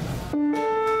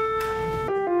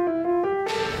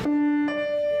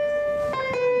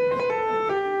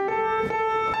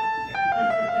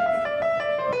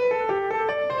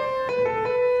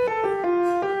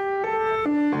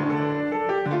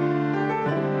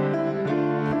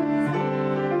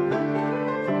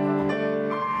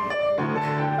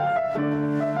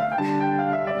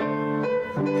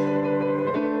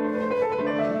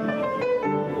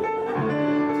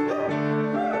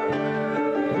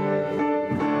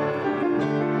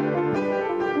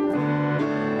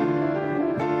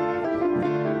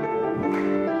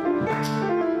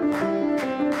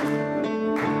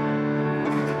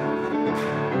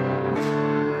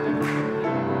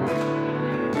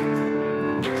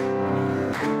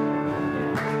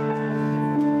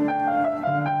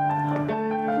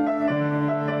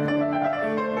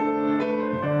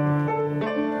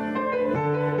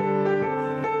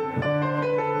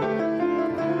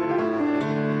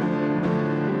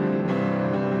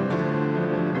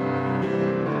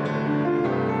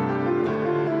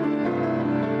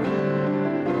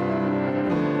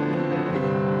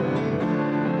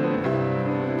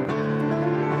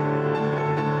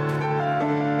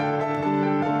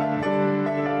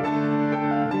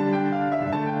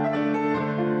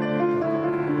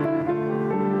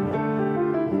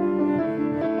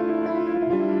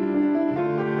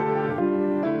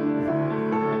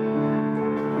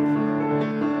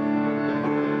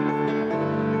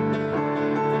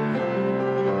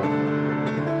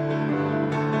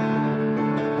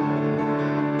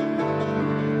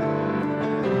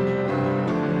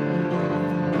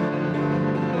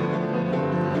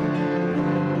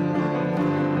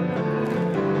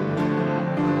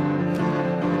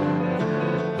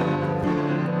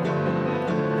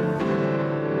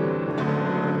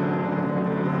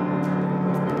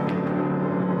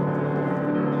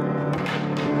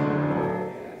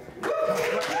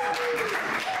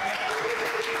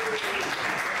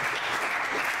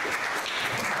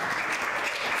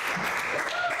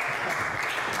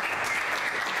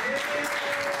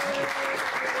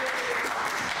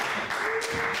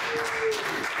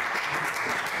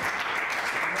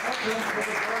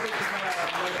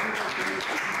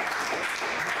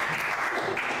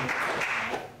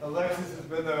 Alexis has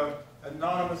been the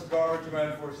anonymous garbage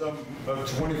man for some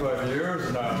 25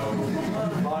 years now,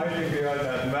 hiding behind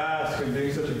that mask and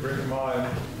being such a great mind.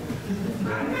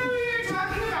 I know who you're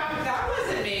talking about. That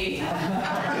wasn't me.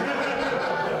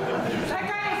 That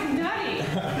guy is nutty.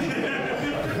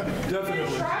 Definitely. He's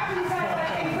been trapped inside that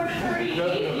thing for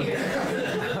 38 years,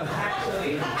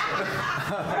 actually.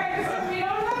 All right, so we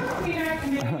don't have a cleanup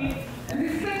committee, and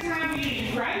this is the time we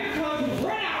grab your clothes and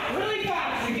run out really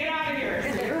fast and get out of here so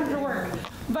you don't have to work.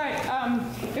 But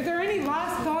if there are any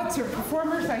last thoughts or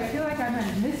performers, I feel like I might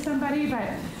have missed somebody, but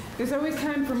there's always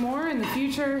time for more in the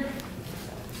future.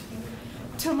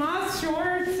 Tomas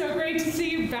Short, so great to see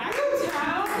you back in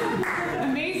town.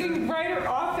 Amazing writer,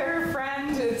 author,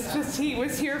 friend. It's just he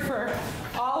was here for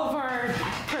all of our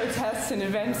protests and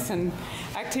events and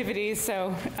activities,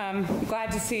 so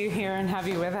glad to see you here and have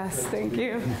you with us. Thank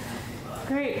you.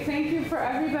 Great, thank you for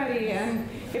everybody. And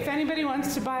if anybody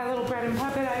wants to buy a little bread and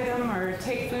puppet item or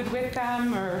take food with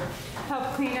them or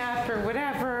help clean up or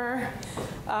whatever,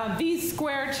 these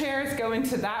square chairs go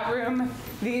into that room.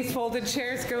 These folded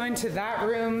chairs go into that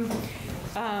room.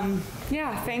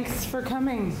 Yeah, thanks for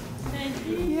coming. Thank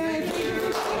you. Yay.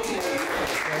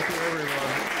 Thank you,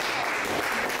 everyone.